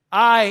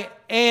 I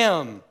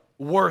am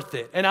worth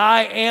it, and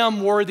I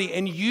am worthy,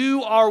 and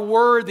you are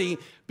worthy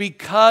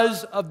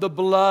because of the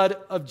blood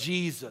of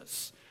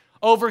Jesus.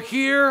 Over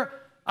here,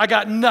 I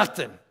got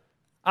nothing.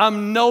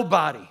 I'm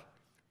nobody.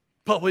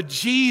 But with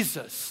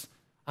Jesus,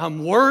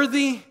 I'm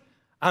worthy,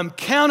 I'm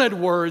counted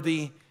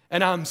worthy,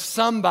 and I'm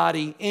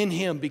somebody in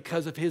Him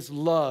because of His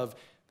love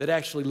that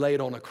actually laid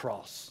on a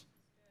cross.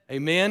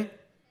 Amen?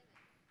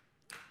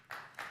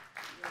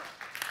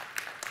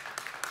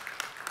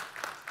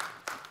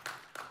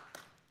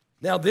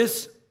 Now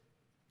this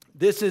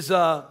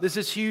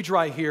is huge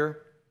right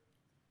here.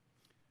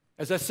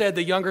 As I said,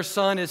 the younger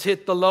son has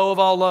hit the low of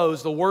all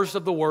lows, the worst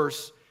of the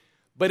worst.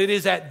 But it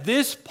is at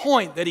this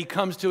point that he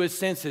comes to his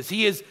senses.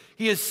 He is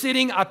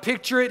sitting, I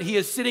picture it, he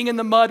is sitting in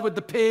the mud with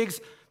the pigs,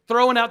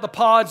 throwing out the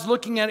pods,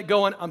 looking at it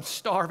going, I'm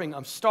starving.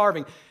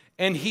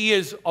 And he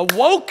is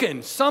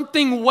awoken.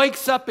 Something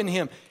wakes up in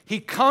him. He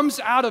comes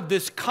out of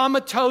this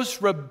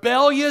comatose,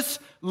 rebellious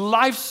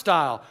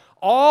lifestyle.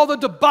 All the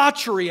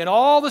debauchery and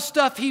all the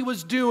stuff he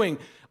was doing,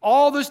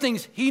 all those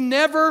things, he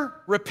never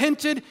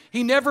repented.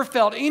 He never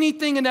felt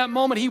anything in that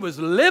moment. He was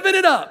living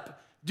it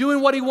up,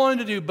 doing what he wanted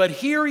to do. But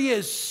here he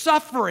is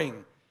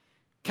suffering.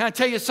 Can I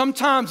tell you,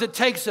 sometimes it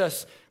takes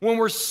us when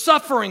we're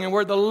suffering and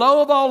we're at the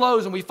low of all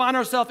lows and we find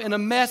ourselves in a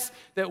mess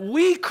that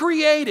we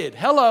created.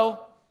 Hello.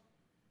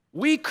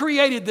 We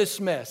created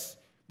this mess,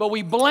 but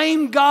we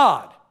blame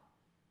God.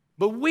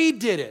 But we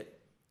did it.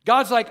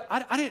 God's like,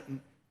 I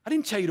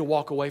didn't tell you to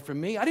walk away from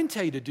me. I didn't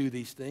tell you to do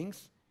these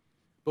things.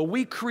 But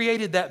we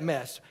created that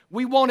mess.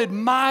 We wanted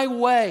my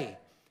way.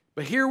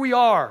 But here we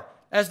are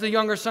as the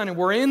younger son, and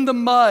we're in the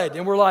mud,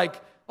 and we're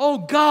like, oh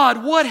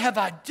God, what have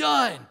I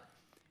done?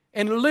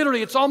 And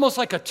literally, it's almost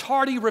like a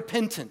tardy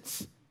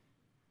repentance.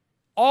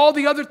 All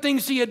the other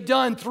things he had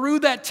done through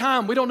that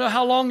time, we don't know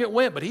how long it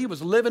went, but he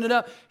was living it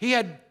up. He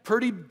had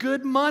pretty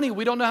good money.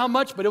 We don't know how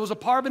much, but it was a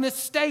part of an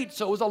estate,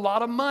 so it was a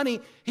lot of money.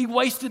 He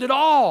wasted it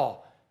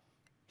all.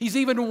 He's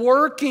even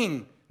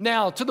working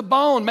now to the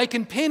bone,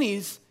 making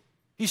pennies.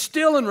 He's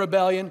still in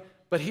rebellion,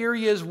 but here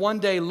he is one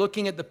day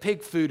looking at the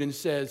pig food and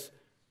says,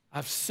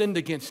 I've sinned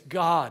against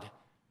God.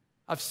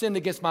 I've sinned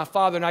against my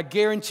Father. And I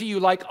guarantee you,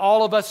 like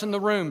all of us in the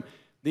room,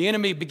 the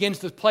enemy begins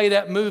to play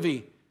that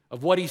movie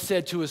of what he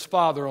said to his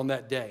father on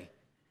that day.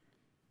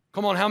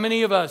 Come on, how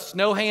many of us,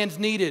 no hands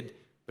needed,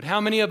 but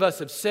how many of us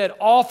have said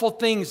awful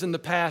things in the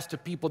past to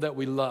people that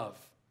we love?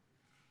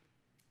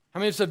 How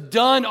many of us have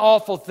done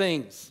awful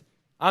things?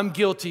 I'm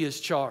guilty as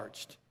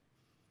charged.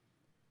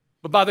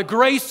 But by the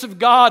grace of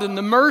God and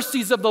the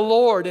mercies of the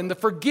Lord and the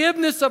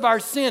forgiveness of our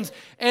sins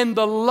and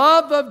the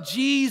love of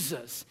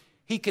Jesus,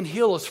 He can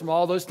heal us from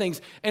all those things.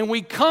 And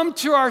we come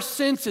to our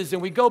senses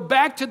and we go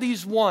back to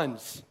these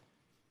ones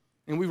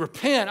and we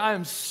repent. I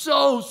am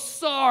so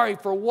sorry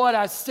for what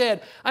I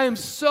said. I am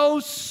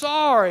so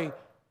sorry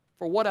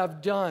for what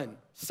I've done.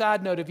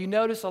 Side note, have you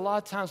noticed a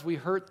lot of times we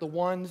hurt the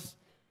ones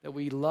that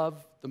we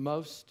love the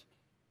most?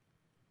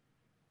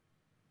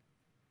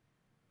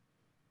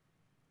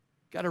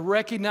 Got to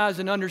recognize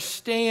and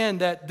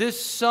understand that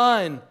this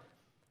son,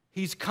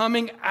 he's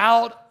coming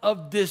out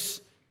of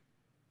this,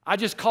 I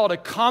just call it a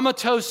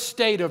comatose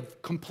state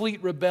of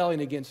complete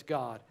rebellion against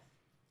God.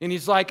 And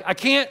he's like, I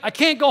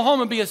can't go home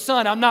and be a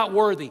son. I'm not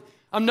worthy.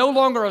 I'm no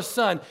longer a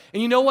son.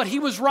 And you know what? He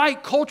was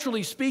right,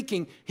 culturally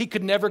speaking. He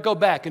could never go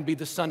back and be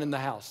the son in the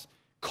house.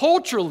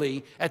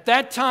 Culturally, at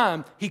that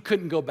time, he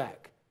couldn't go back.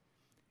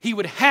 He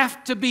would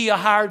have to be a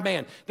hired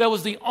man. That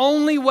was the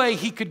only way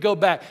he could go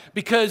back.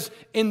 Because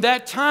in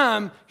that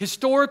time,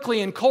 historically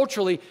and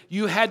culturally,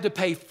 you had to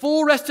pay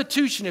full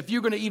restitution if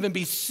you're going to even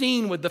be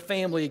seen with the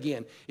family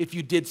again if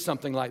you did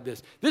something like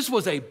this. This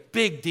was a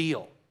big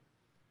deal.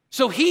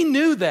 So he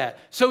knew that.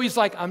 So he's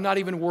like, I'm not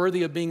even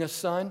worthy of being a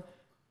son.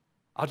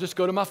 I'll just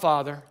go to my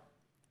father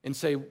and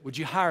say, would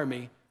you hire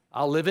me?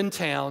 I'll live in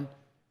town,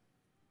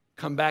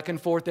 come back and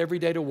forth every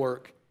day to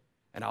work,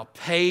 and I'll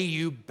pay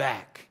you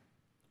back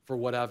for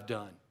what I've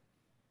done.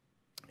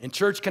 And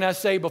church, can I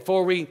say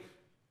before we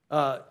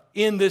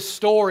end this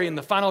story in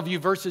the final few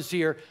verses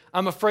here,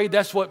 I'm afraid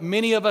that's what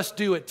many of us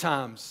do at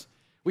times.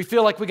 We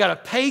feel like we got to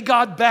pay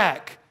God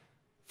back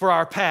for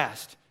our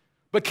past.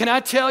 But can I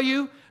tell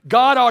you,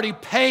 God already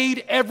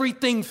paid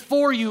everything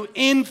for you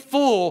in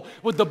full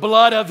with the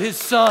blood of His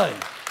Son.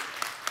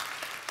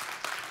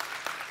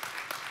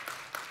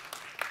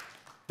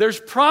 There's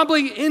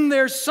probably in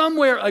there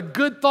somewhere a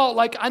good thought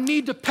like, I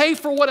need to pay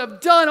for what I've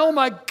done. Oh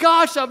my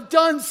gosh, I've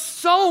done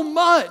so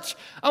much.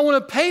 I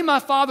want to pay my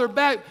Father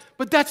back.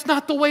 But that's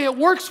not the way it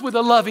works with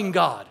a loving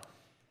God.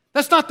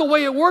 That's not the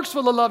way it works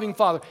with a loving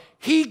Father.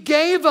 He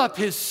gave up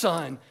His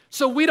Son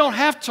so we don't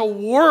have to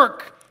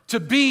work to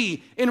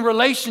be in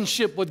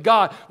relationship with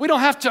God. We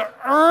don't have to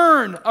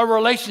earn a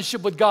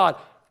relationship with God.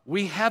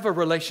 We have a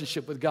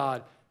relationship with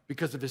God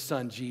because of His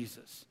Son,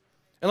 Jesus.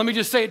 And let me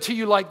just say it to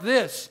you like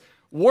this.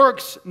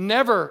 Works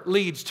never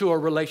leads to a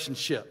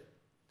relationship.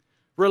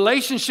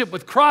 Relationship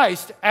with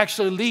Christ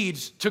actually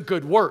leads to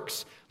good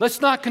works. Let's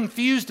not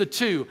confuse the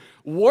two.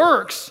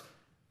 Works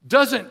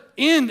doesn't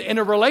end in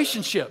a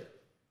relationship.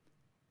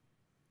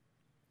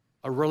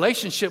 A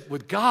relationship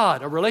with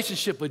God, a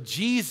relationship with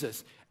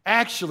Jesus,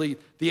 actually,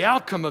 the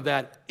outcome of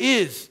that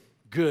is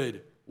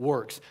good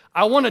works.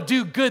 I want to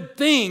do good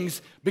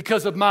things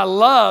because of my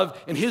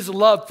love and His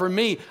love for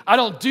me. I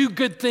don't do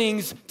good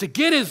things to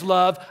get His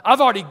love. I've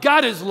already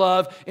got His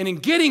love, and in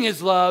getting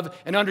His love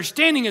and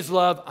understanding His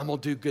love, I'm going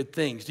to do good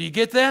things. Do you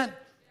get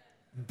that?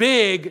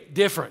 Big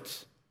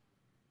difference.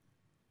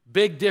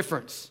 Big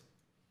difference.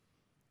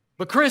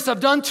 But Chris, I've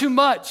done too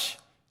much,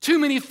 too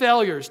many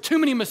failures, too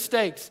many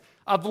mistakes.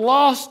 I've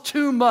lost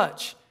too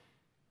much.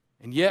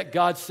 And yet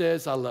God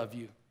says, I love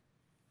you.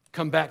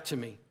 Come back to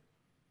me.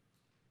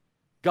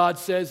 God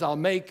says, I'll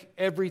make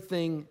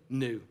everything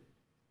new.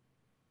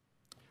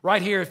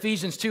 Right here,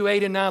 Ephesians 2,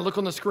 8 and 9, look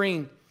on the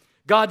screen.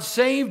 God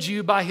saved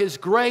you by His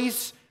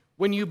grace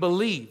when you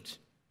believed.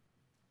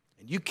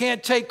 And you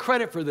can't take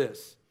credit for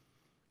this.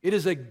 It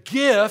is a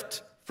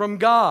gift from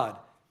God.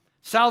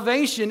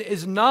 Salvation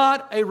is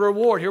not a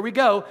reward. Here we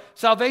go.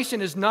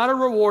 Salvation is not a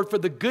reward for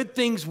the good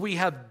things we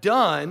have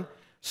done,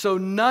 so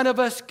none of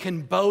us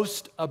can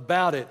boast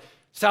about it.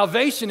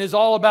 Salvation is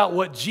all about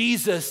what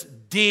Jesus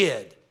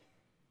did.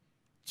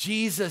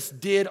 Jesus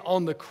did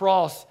on the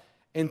cross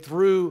and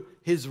through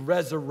His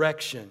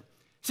resurrection.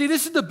 See,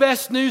 this is the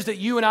best news that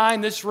you and I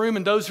in this room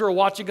and those who are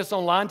watching us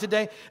online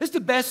today, this is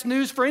the best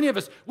news for any of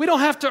us. We don't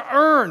have to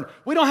earn.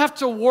 We don't have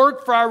to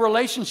work for our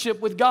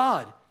relationship with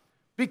God.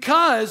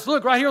 Because,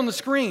 look right here on the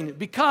screen,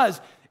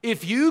 because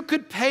if you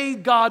could pay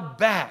God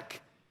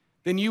back,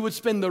 then you would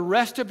spend the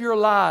rest of your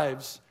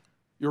life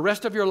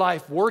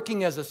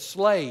working as a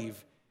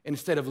slave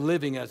instead of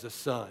living as a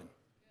son.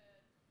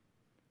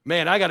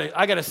 Man, I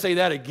gotta say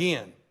that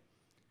again.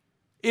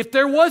 If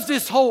there was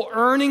this whole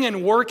earning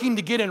and working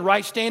to get in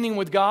right standing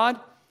with God,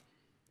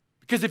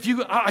 because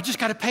I just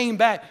got to pay Him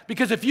back.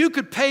 Because if you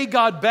could pay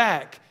God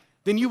back,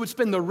 then you would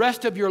spend the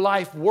rest of your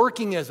life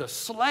working as a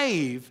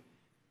slave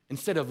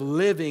instead of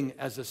living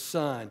as a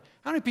son.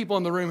 How many people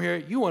in the room here,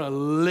 you want to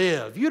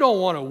live? You don't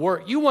want to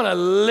work. You want to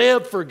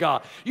live for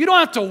God. You don't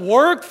have to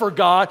work for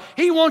God.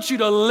 He wants you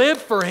to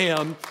live for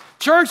Him.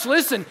 Church,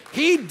 listen,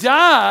 He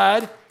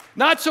died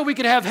not so we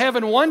could have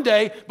heaven one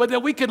day, but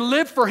that we could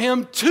live for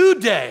Him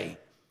today.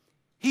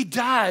 He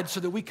died so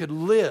that we could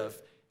live.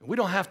 We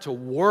don't have to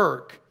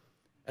work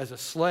as a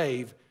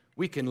slave.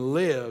 We can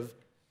live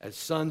as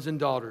sons and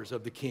daughters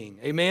of the King.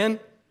 Amen?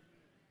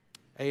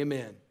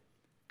 Amen.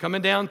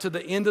 Coming down to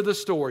the end of the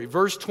story,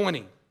 verse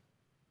 20.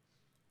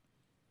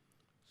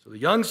 So the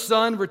young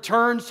son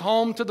returns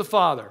home to the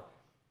father.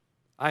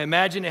 I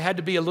imagine it had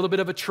to be a little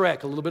bit of a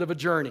trek, a little bit of a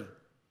journey.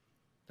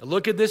 Now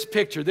look at this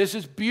picture. This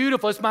is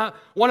beautiful. It's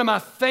one of my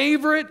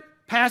favorite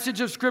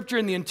passages of Scripture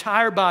in the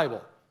entire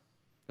Bible.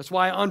 That's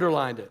why I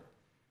underlined it.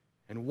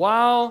 And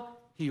while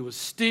he was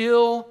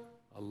still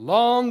a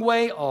long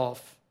way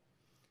off,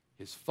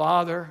 his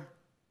father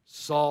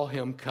saw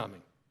him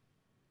coming.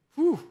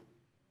 Whew.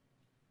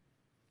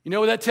 You know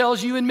what that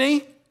tells you and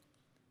me?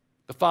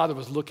 The father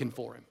was looking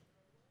for him.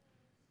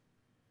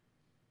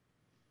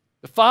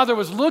 The father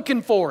was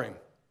looking for him.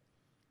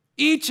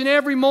 Each and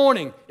every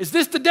morning. Is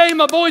this the day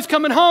my boy's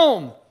coming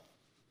home?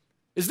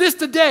 Is this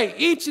the day?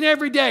 Each and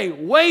every day,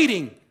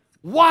 waiting,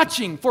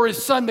 watching for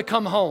his son to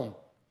come home.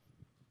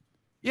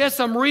 Yes,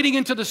 I'm reading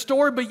into the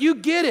story, but you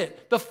get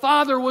it. The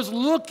father was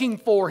looking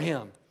for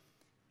him.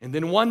 And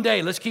then one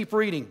day, let's keep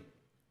reading.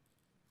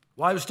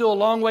 While he was still a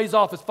long ways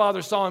off, his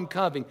father saw him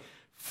coming,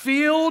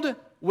 filled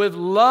with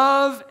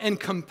love and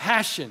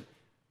compassion,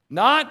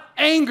 not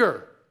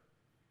anger.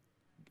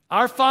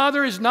 Our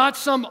Father is not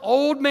some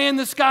old man in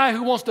the sky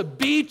who wants to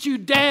beat you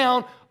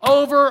down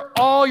over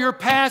all your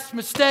past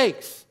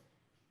mistakes.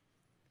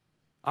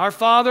 Our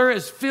Father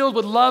is filled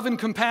with love and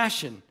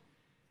compassion,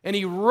 and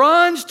He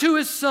runs to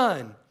His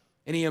son,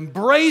 and He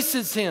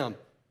embraces him,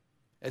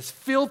 as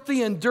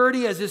filthy and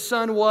dirty as his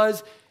son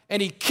was, and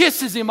He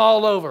kisses him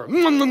all over.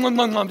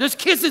 Just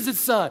kisses his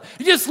son.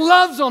 He just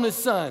loves on his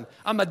son.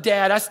 I'm a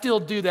dad. I still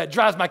do that.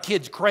 Drives my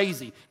kids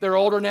crazy. They're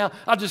older now.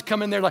 I'll just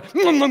come in there like,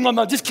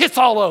 just kiss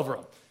all over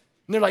them.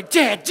 And they're like,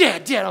 Dad,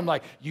 Dad, Dad. I'm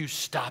like, you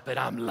stop it.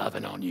 I'm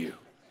loving on you.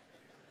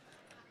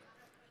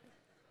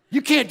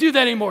 You can't do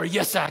that anymore.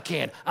 Yes, I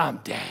can. I'm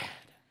Dad.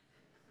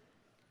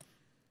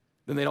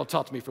 Then they don't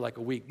talk to me for like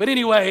a week. But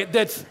anyway,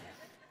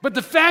 but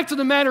the fact of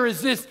the matter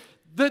is this.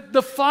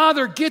 The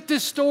father, get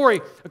this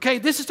story. Okay,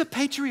 this is the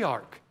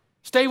patriarch.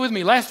 Stay with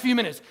me, last few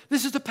minutes.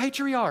 This is the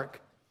patriarch.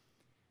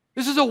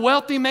 This is a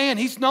wealthy man.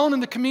 He's known in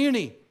the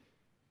community.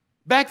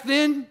 Back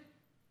then,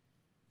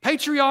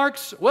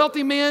 patriarchs,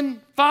 wealthy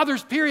men,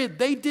 fathers, period,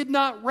 they did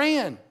not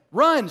run.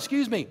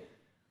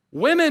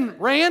 Women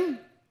ran.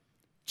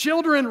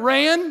 Children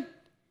ran.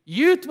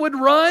 Youth would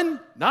run,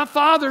 not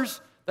fathers.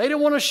 They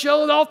didn't want to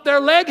show off their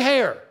leg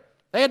hair.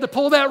 They had to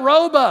pull that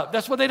robe up.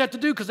 That's what they'd have to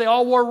do because they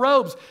all wore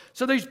robes.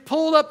 So he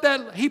pulls up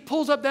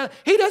that.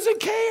 He doesn't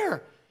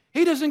care.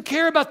 He doesn't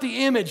care about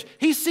the image.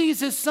 He sees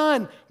his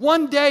son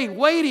one day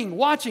waiting,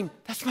 watching.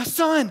 That's my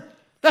son.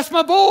 That's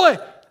my boy.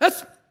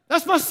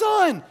 That's my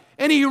son.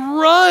 And he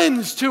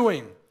runs to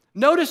him.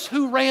 Notice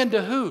who ran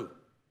to who.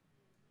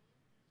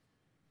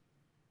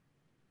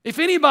 If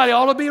anybody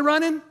ought to be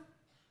running,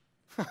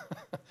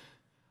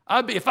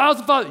 if I was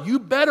the father, you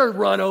better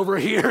run over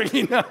here,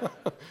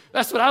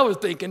 That's what I was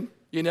thinking,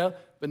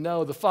 But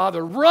no, the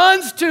father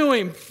runs to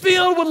him,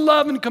 filled with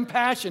love and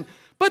compassion,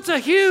 puts a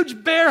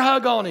huge bear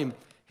hug on him.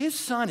 His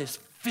son is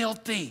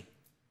filthy.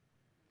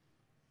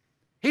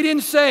 He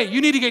didn't say,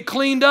 you need to get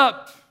cleaned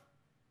up.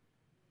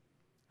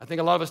 I think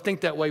a lot of us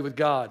think that way with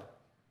God.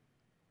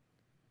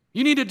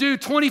 You need to do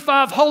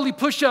 25 holy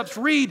push-ups,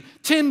 read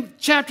 10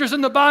 chapters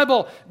in the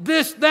Bible,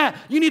 this, that.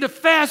 You need to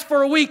fast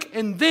for a week,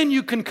 and then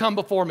you can come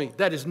before me.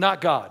 That is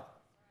not God.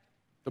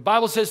 The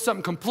Bible says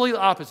something completely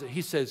opposite.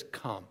 He says,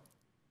 come.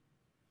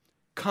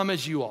 Come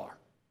as you are.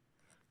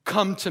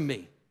 Come to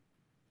me.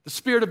 The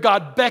Spirit of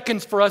God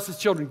beckons for us as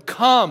children.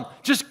 Come.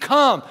 Just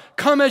come.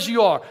 Come as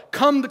you are.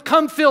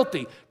 Come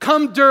filthy.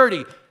 Come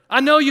dirty. I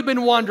know you've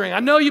been wandering. I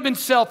know you've been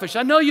selfish.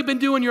 I know you've been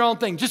doing your own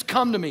thing. Just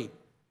come to me.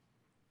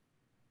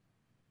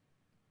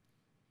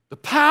 The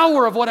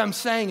power of what I'm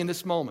saying in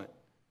this moment.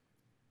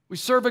 We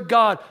serve a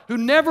God who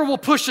never will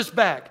push us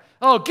back.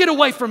 Oh, get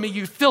away from me,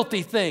 you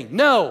filthy thing.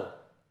 No.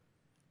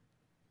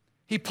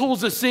 He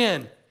pulls us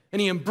in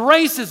and he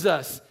embraces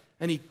us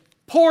and he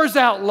pours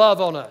out love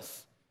on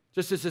us,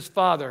 just as his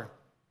father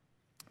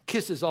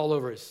kisses all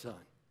over his son.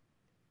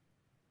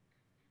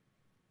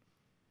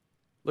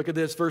 Look at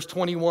this, verse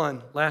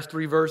 21, last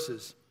 3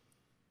 verses.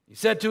 He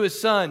said to his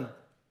son,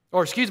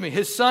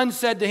 his son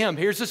said to him,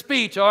 here's the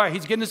speech. All right,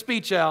 he's getting the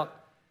speech out.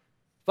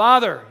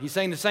 Father, he's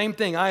saying the same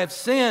thing. I have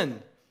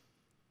sinned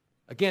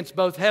against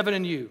both heaven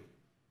and you,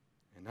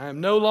 and I am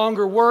no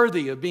longer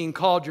worthy of being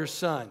called your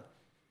son.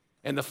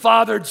 And the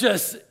father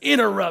just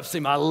interrupts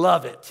him. I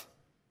love it.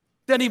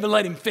 Doesn't even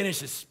let him finish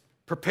his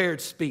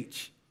prepared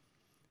speech.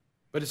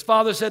 But his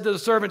father said to the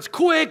servants,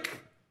 quick,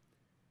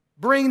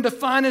 bring the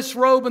finest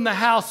robe in the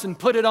house and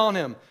put it on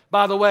him.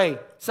 By the way,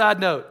 side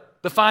note,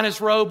 the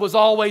finest robe was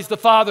always the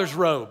father's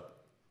robe.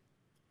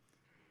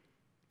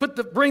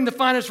 Bring the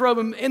finest robe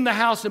in the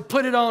house and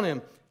put it on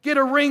him. Get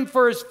a ring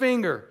for his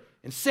finger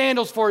and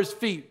sandals for his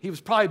feet. He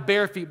was probably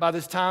bare feet by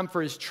this time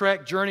for his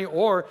trek journey,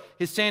 or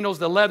his sandals,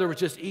 the leather was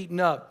just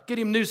eaten up. Get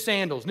him new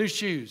sandals, new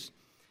shoes.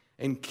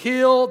 And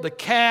kill the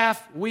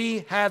calf we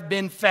have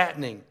been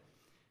fattening.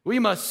 We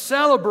must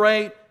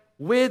celebrate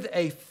with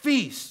a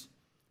feast.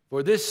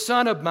 For this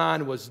son of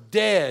mine was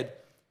dead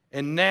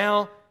and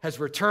now has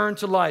returned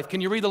to life.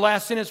 Can you read the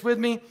last sentence with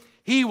me?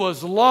 He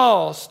was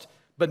lost,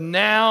 but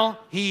now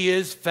he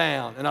is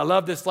found. And I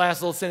love this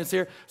last little sentence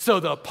here. So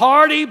the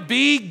party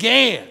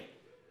began.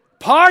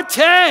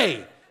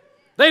 Partay.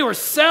 They were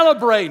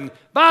celebrating.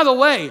 By the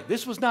way,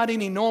 this was not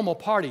any normal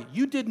party.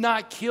 You did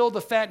not kill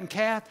the fattened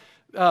calf.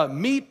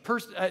 Meat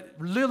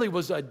literally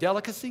was a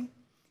delicacy.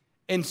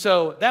 And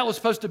so that was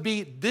supposed to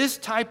be this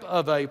type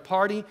of a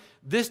party,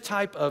 this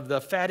type of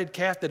the fatted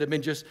calf that had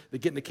been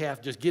getting the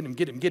calf, just get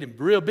him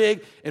real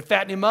big and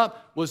fatten him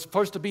up, was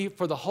supposed to be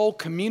for the whole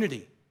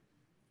community.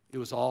 It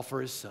was all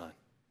for his son.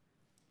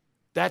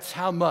 That's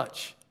how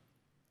much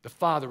the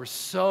father was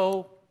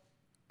so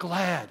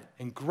glad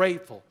and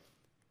grateful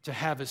to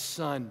have his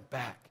son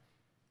back.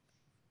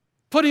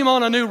 Put him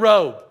on a new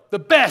robe, the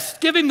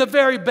best. Give him the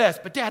very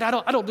best. But Dad,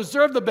 I don't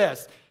deserve the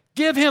best.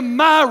 Give him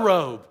my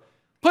robe.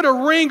 Put a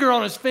ringer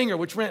on his finger,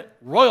 which meant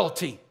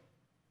royalty.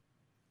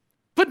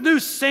 Put new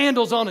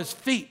sandals on his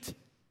feet.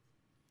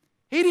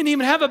 He didn't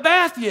even have a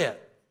bath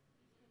yet.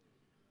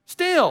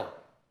 Still.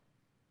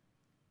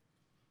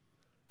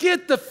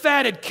 Get the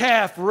fatted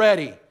calf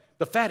ready.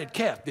 The fatted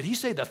calf. Did he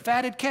say the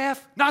fatted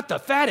calf? Not the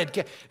fatted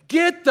calf.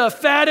 Get the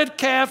fatted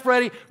calf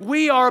ready.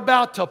 We are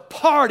about to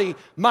party.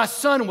 My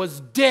son was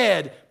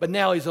dead, but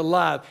now he's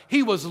alive.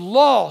 He was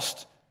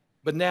lost,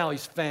 but now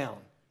he's found.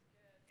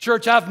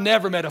 Church, I've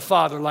never met a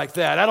father like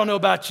that. I don't know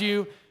about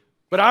you,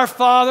 but our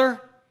Father,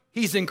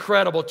 he's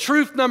incredible.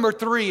 Truth number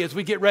 3 as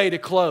we get ready to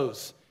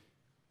close.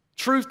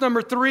 Truth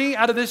number 3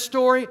 out of this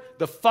story,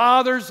 the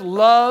Father's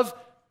love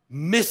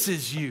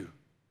misses you.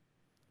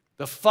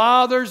 The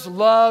Father's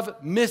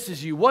love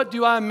misses you. What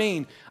do I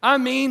mean? I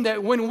mean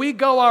that when we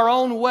go our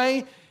own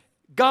way,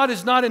 God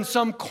is not in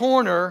some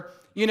corner,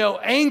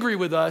 angry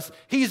with us.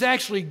 He's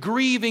actually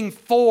grieving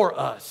for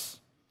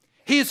us.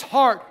 His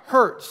heart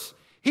hurts.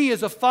 He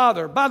is a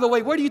father. By the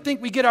way, where do you think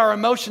we get our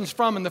emotions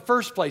from in the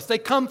first place? They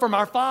come from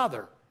our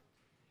Father.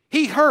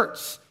 He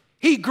hurts.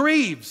 He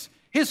grieves.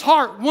 His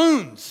heart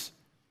wounds.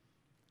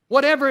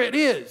 Whatever it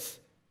is,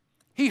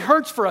 he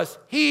hurts for us.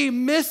 He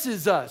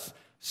misses us.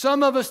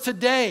 Some of us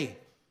today,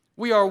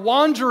 we are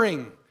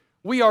wandering.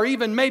 We are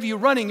even maybe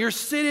running. You're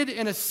seated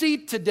in a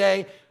seat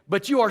today,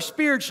 but you are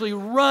spiritually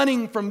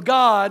running from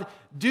God,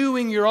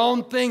 doing your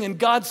own thing. And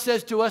God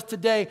says to us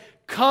today,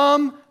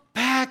 come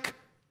back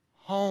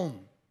home.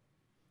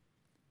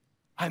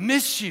 I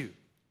miss you,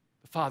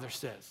 the Father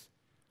says.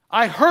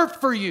 I hurt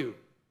for you.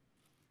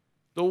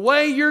 The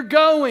way you're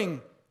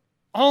going,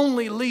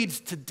 only leads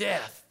to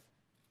death.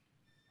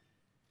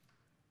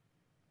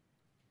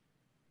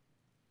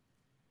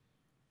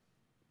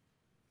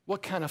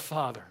 What kind of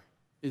father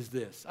is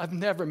this? I've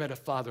never met a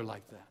father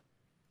like that.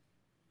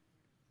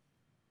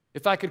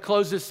 If I could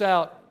close this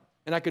out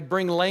and I could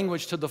bring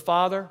language to the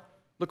father,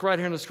 look right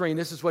here on the screen.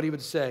 This is what he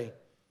would say.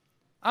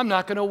 I'm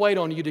not going to wait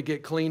on you to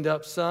get cleaned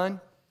up, son.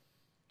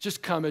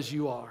 Just come as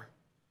you are.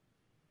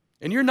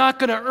 And you're not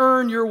going to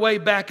earn your way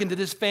back into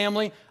this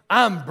family.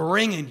 I'm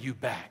bringing you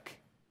back.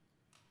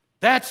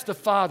 That's the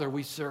father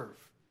we serve.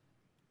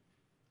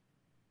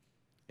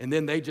 And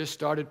then they just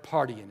started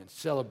partying and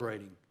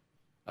celebrating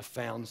a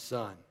found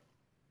son.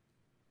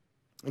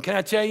 And can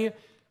I tell you,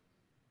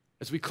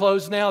 as we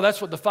close now,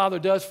 that's what the Father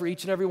does for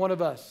each and every one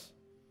of us.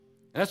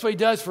 And that's what He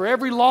does for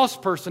every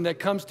lost person that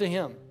comes to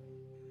Him.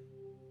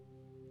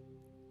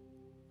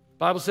 The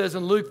Bible says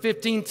in Luke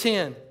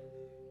 15:10,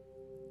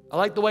 I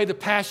like the way the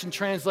Passion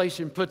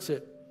Translation puts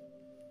it.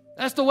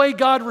 That's the way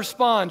God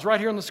responds right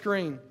here on the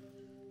screen.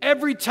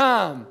 Every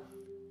time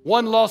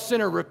one lost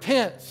sinner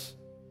repents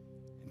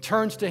and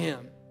turns to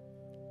Him,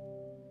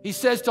 He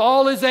says to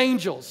all His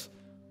angels,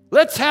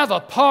 let's have a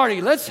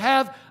party. Let's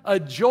have a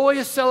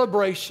joyous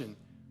celebration.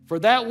 For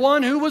that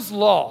one who was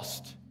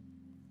lost,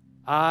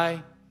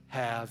 I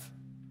have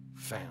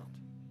found.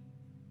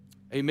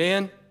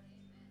 Amen?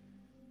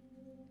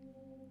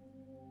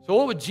 So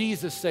what would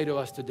Jesus say to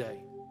us today?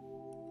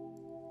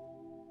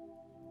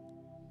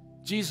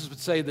 Jesus would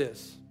say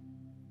this.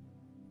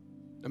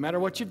 No matter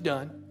what you've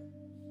done,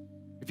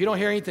 if you don't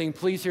hear anything,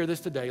 please hear this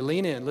today.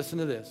 Lean in. Listen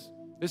to this.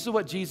 This is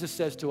what Jesus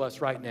says to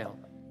us right now.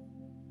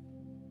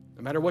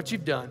 No matter what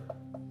you've done,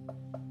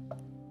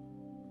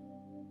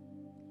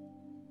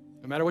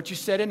 no matter what you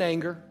said in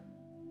anger,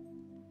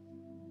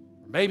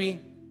 or maybe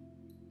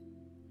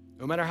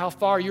no matter how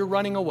far you're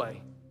running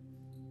away,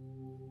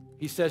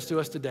 He says to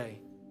us today,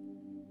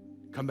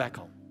 come back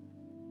home.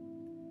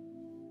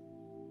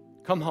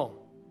 Come home.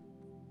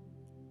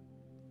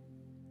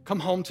 Come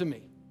home to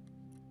me.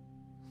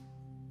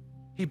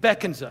 He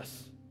beckons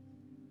us.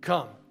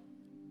 Come.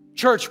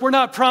 Church, we're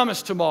not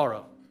promised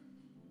tomorrow.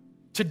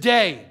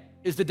 Today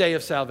is the day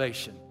of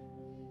salvation.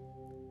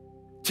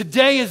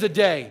 Today is a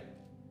day.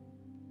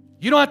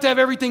 You don't have to have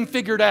everything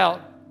figured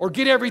out or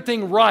get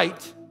everything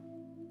right.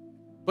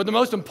 But the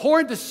most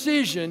important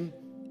decision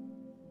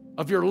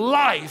of your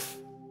life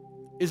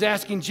is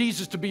asking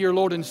Jesus to be your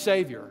Lord and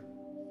Savior.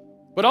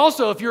 But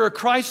also, if you're a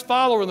Christ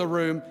follower in the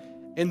room,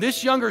 and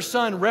this younger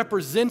son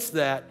represents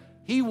that,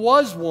 he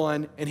was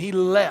one and he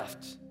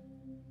left.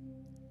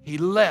 He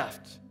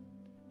left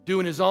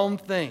doing his own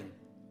thing.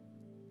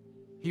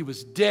 He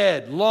was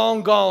dead,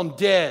 long gone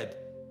dead.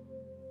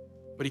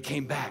 But he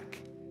came back.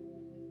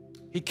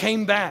 He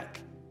came back,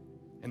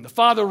 and the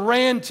Father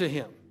ran to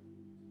him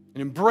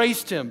and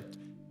embraced him.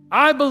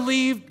 I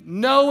believe,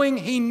 knowing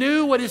he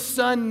knew what his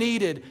son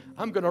needed.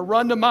 I'm going to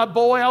run to my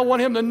boy. I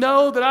want him to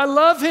know that I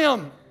love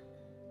him.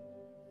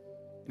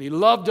 And he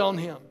loved on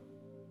him.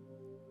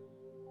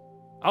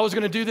 I was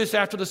going to do this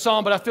after the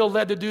song, but I feel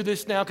led to do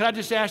this now. Can I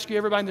just ask you,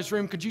 everybody in this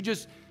room, could you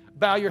just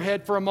bow your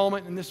head for a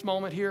moment in this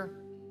moment here?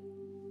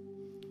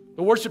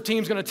 The worship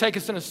team's going to take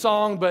us in a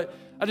song, but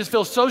I just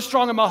feel so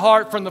strong in my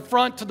heart from the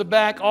front to the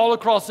back, all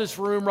across this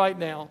room right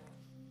now.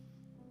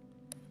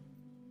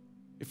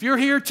 If you're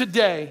here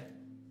today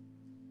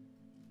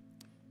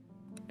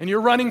and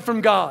you're running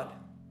from God,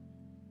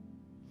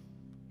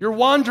 you're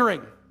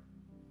wandering,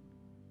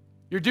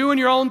 you're doing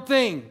your own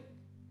thing,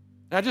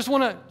 and I just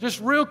want to just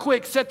real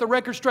quick set the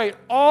record straight.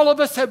 All of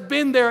us have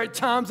been there at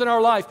times in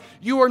our life.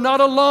 You are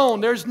not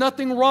alone. There's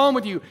nothing wrong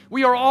with you.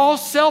 We are all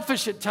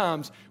selfish at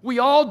times. We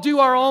all do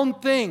our own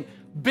thing.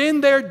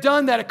 Been there,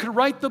 done that. I could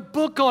write the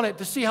book on it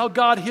to see how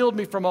God healed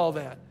me from all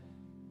that.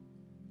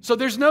 So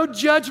there's no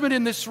judgment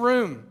in this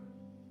room.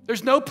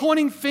 There's no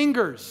pointing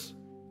fingers.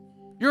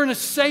 You're in a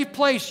safe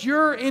place.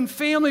 You're in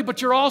family,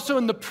 but you're also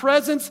in the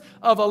presence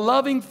of a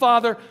loving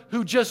Father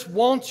who just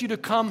wants you to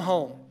come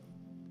home.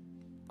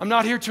 I'm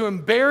not here to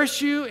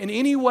embarrass you in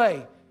any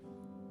way,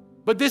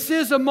 but this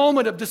is a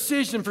moment of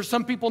decision for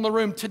some people in the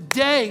room.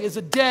 Today is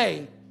a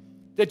day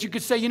that you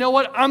could say, you know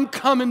what? I'm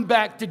coming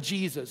back to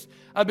Jesus.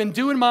 I've been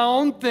doing my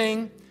own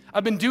thing.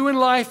 I've been doing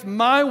life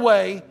my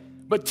way,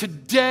 but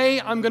today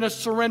I'm going to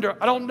surrender.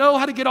 I don't know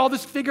how to get all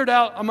this figured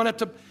out. I'm going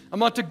to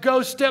have to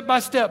go step by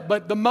step,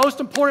 but the most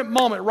important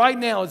moment right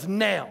now is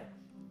now.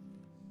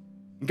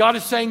 God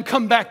is saying,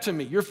 come back to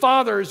me. Your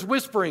Father is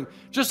whispering,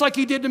 just like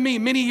He did to me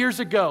many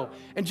years ago.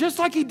 And just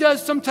like He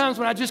does sometimes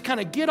when I just kind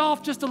of get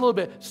off just a little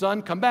bit.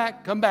 Son, come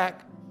back, come back.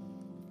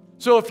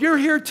 So if you're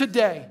here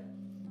today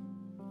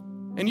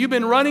and you've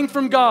been running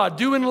from God,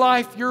 doing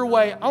life your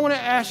way, I want to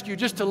ask you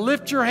just to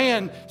lift your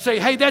hand, say,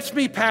 hey, that's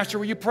me, Pastor.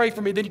 Will you pray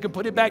for me? Then you can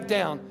put it back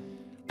down.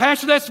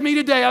 Pastor, that's me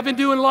today. I've been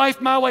doing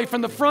life my way from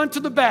the front to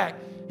the back.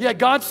 Yeah,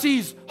 God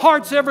sees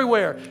hearts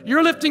everywhere.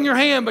 You're lifting your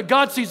hand, but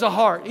God sees a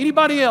heart.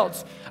 Anybody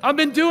else? I've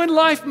been doing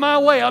life my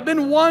way. I've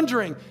been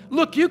wandering.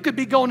 Look, you could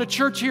be going to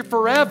church here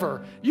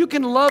forever. You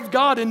can love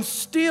God and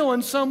still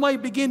in some way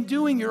begin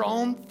doing your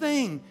own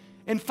thing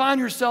and find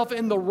yourself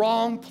in the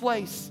wrong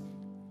place.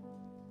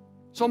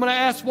 So I'm going to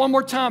ask one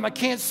more time. I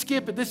can't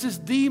skip it. This is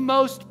the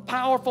most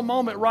powerful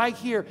moment right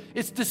here.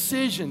 It's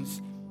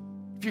decisions.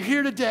 If you're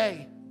here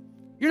today,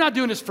 you're not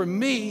doing this for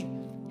me.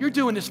 You're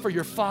doing this for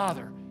your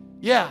Father.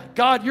 Yeah,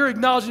 God, you're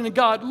acknowledging to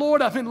God,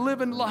 Lord, I've been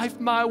living life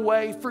my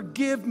way.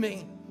 Forgive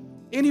me.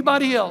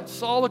 Anybody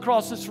else all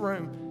across this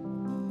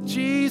room?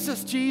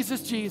 Jesus,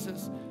 Jesus,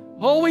 Jesus.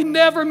 Oh, we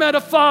never met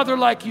a Father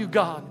like you,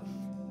 God.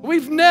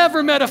 We've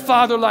never met a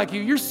Father like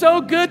you. You're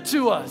so good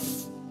to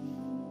us.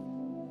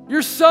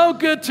 You're so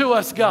good to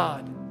us,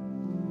 God.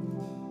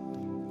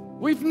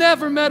 We've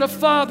never met a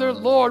Father,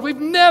 Lord. We've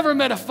never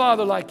met a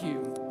Father like you.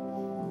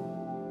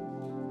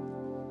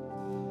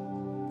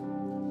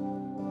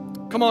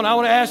 Come on, I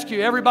want to ask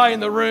you, everybody in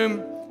the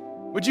room,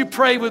 would you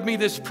pray with me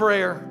this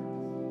prayer?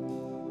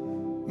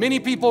 Many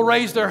people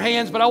raise their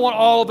hands, but I want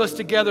all of us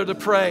together to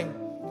pray.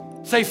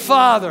 Say,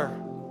 Father,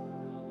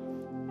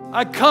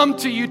 I come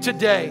to you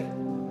today,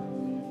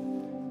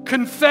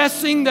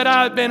 confessing that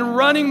I've been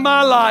running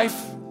my life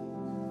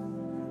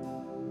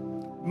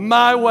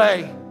my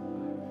way.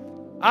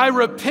 I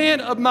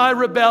repent of my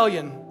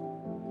rebellion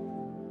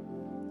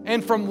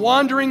and from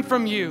wandering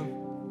from you.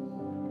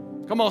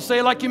 Come on, say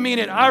it like you mean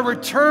it. I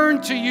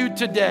return to you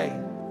today,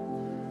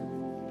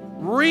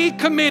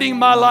 recommitting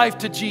my life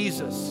to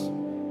Jesus.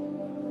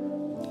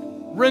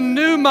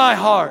 Renew my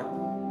heart.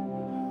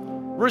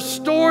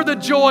 Restore the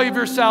joy of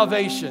your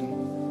salvation.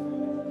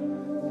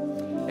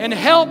 And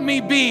help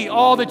me be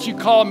all that you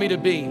call me to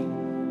be.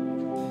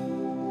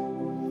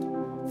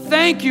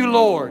 Thank you,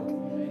 Lord,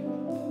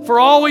 for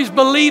always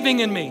believing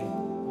in me,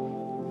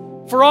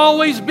 for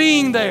always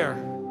being there,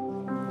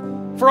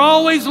 for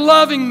always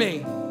loving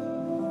me,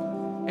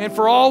 and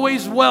for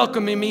always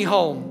welcoming me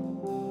home.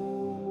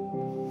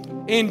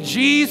 In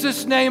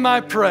Jesus' name I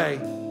pray.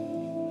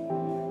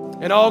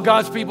 And all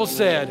God's people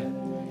said,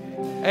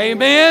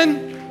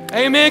 amen.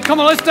 Amen. Come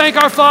on, let's thank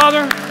our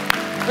Father.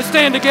 Let's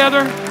stand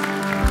together.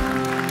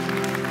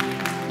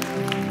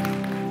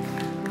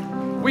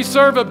 We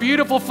serve a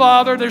beautiful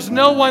Father. There's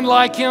no one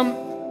like Him.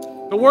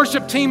 The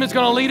worship team is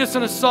going to lead us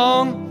in a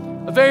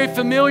song, a very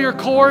familiar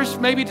chorus,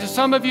 maybe to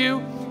some of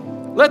you.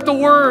 Let the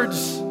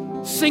words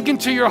sink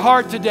into your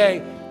heart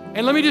today.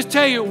 And let me just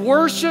tell you,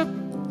 worship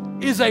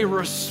is a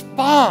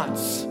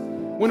response.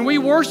 When we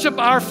worship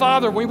our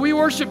Father, when we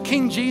worship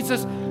King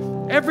Jesus,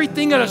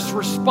 everything in us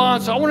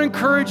responds. So I want to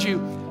encourage you,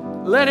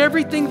 let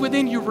everything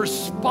within you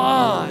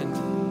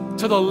respond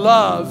to the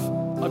love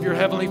of your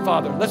Heavenly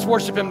Father. Let's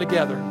worship Him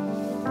together.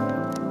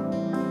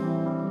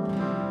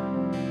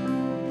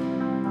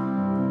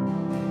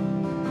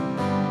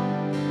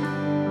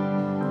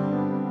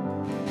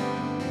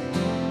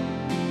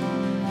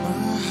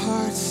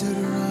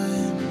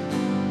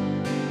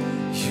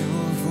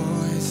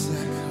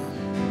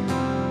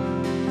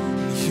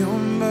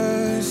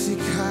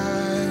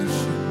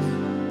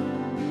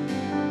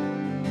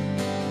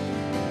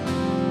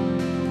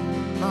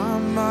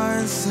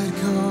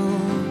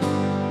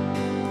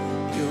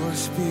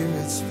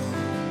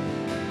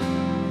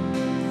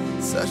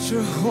 Such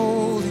a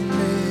holy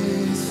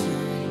mystery.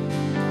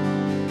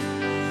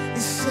 You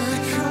said,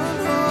 come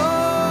home.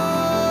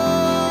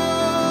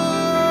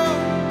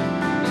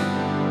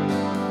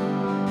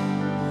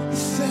 You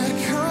said,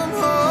 come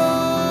home.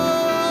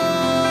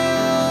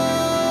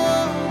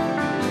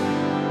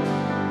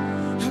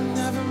 I've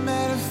never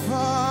met a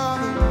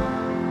father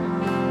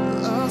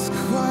that loves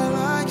quite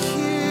like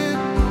you.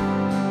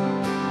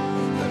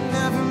 I've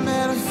never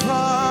met a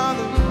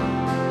father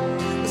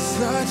with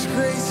such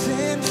grace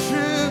and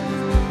truth.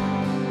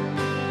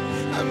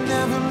 I've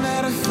never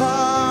met a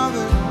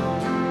father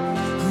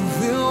who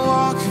will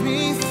walk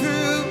me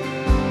through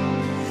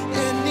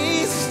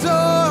any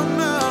storm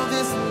of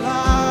this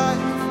life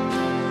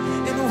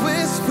and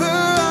whisper,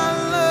 I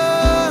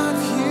love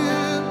you.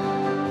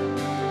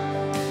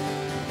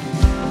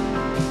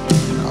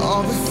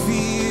 All the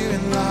fear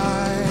and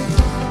light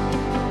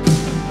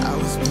I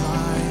was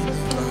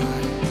blinded by,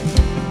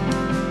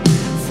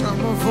 from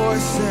a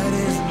voice that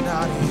is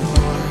not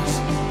yours.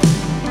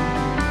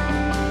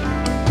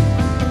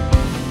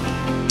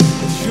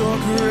 Your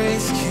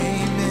grace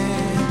came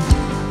in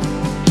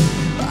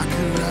like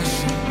a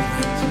rushing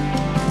wind.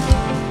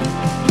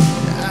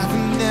 I've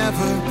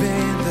never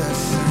been the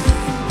same.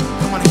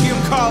 Come on, I hear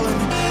Him calling.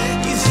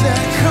 He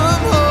said,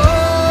 come home.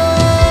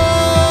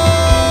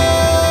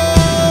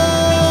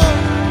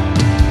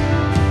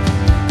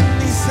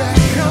 He said,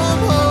 come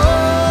home.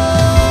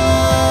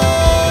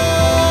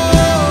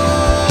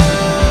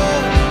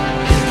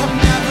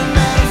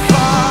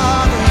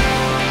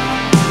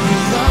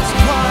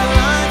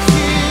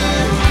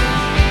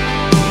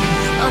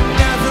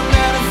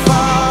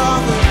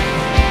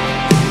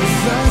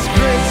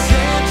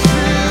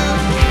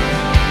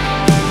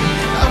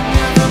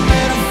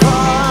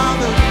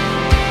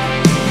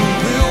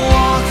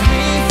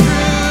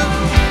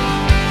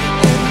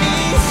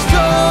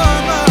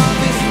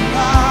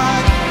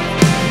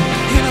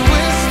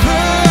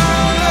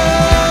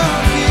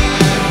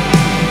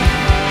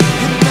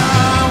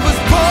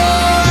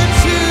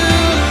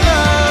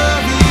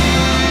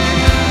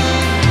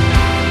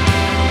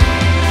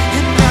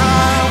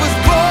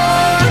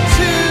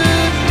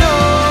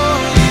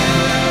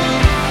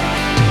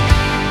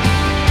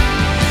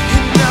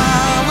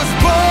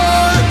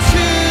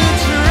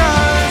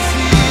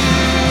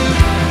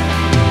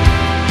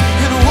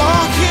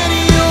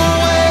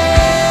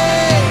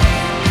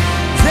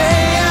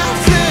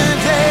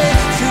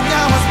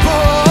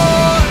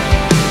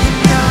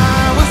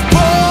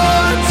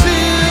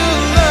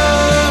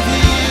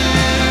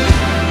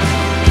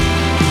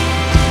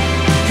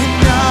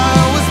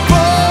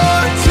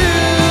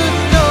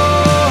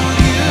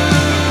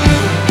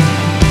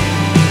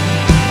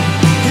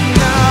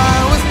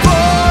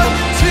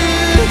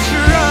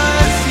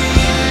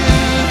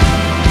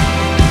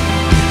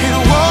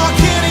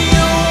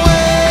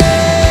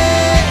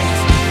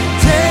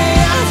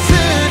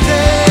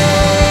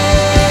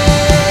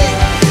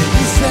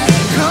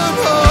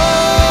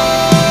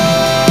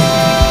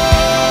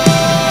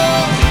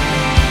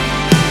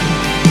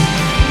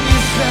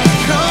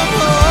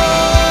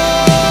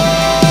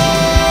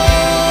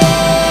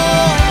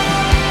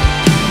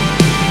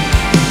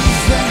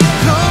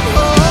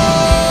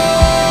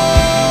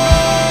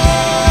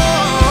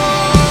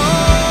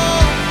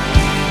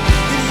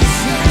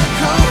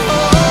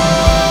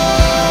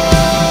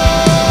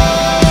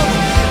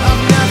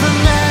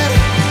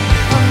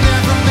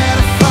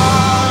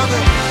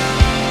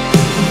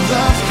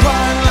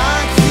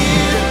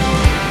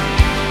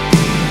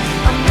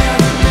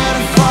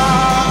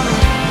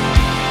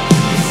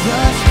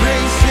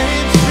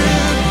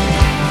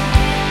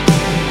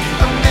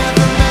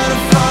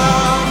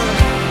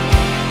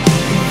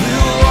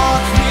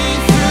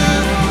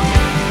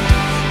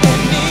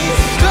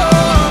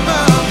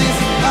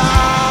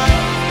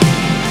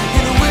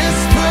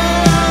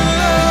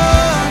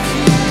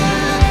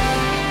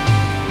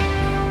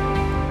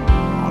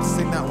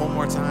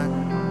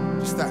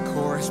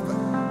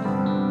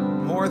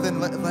 more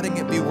than letting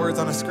it be words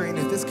on a screen,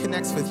 if this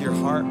connects with your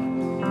heart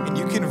and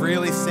you can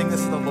really sing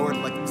this to the Lord,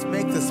 like, let's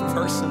make this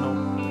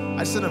personal.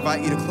 I just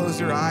invite you to close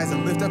your eyes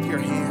and lift up your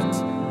hands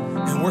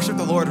and worship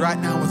the Lord right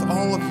now with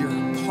all of your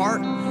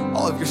heart,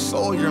 all of your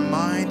soul, your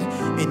mind,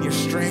 and your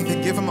strength,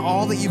 and give him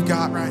all that you've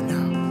got right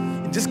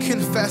now. And just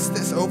confess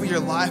this over your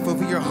life,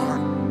 over your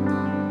heart.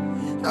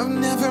 I've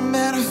never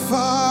met a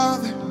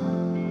father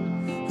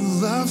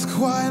who loves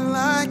quite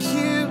like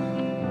you.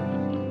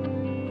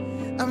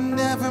 I've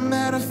never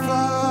met a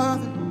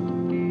father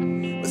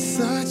with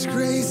such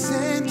grace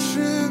and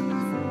truth.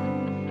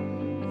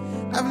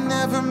 I've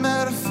never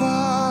met a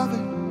father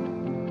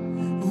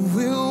who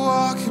will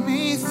walk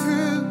me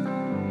through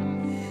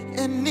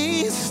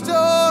any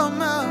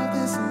storm of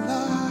this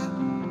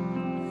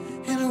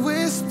life and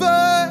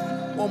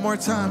whisper. One more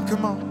time,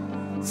 come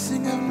on.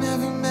 Sing, I've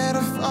never met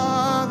a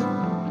father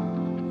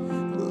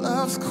who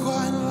loves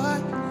quite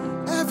like.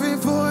 Every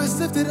voice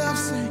lifted up,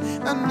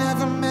 sing, I've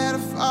never met a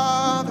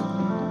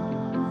father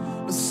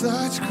with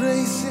such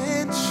grace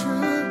and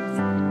truth.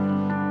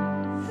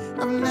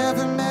 I've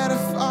never met a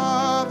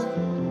father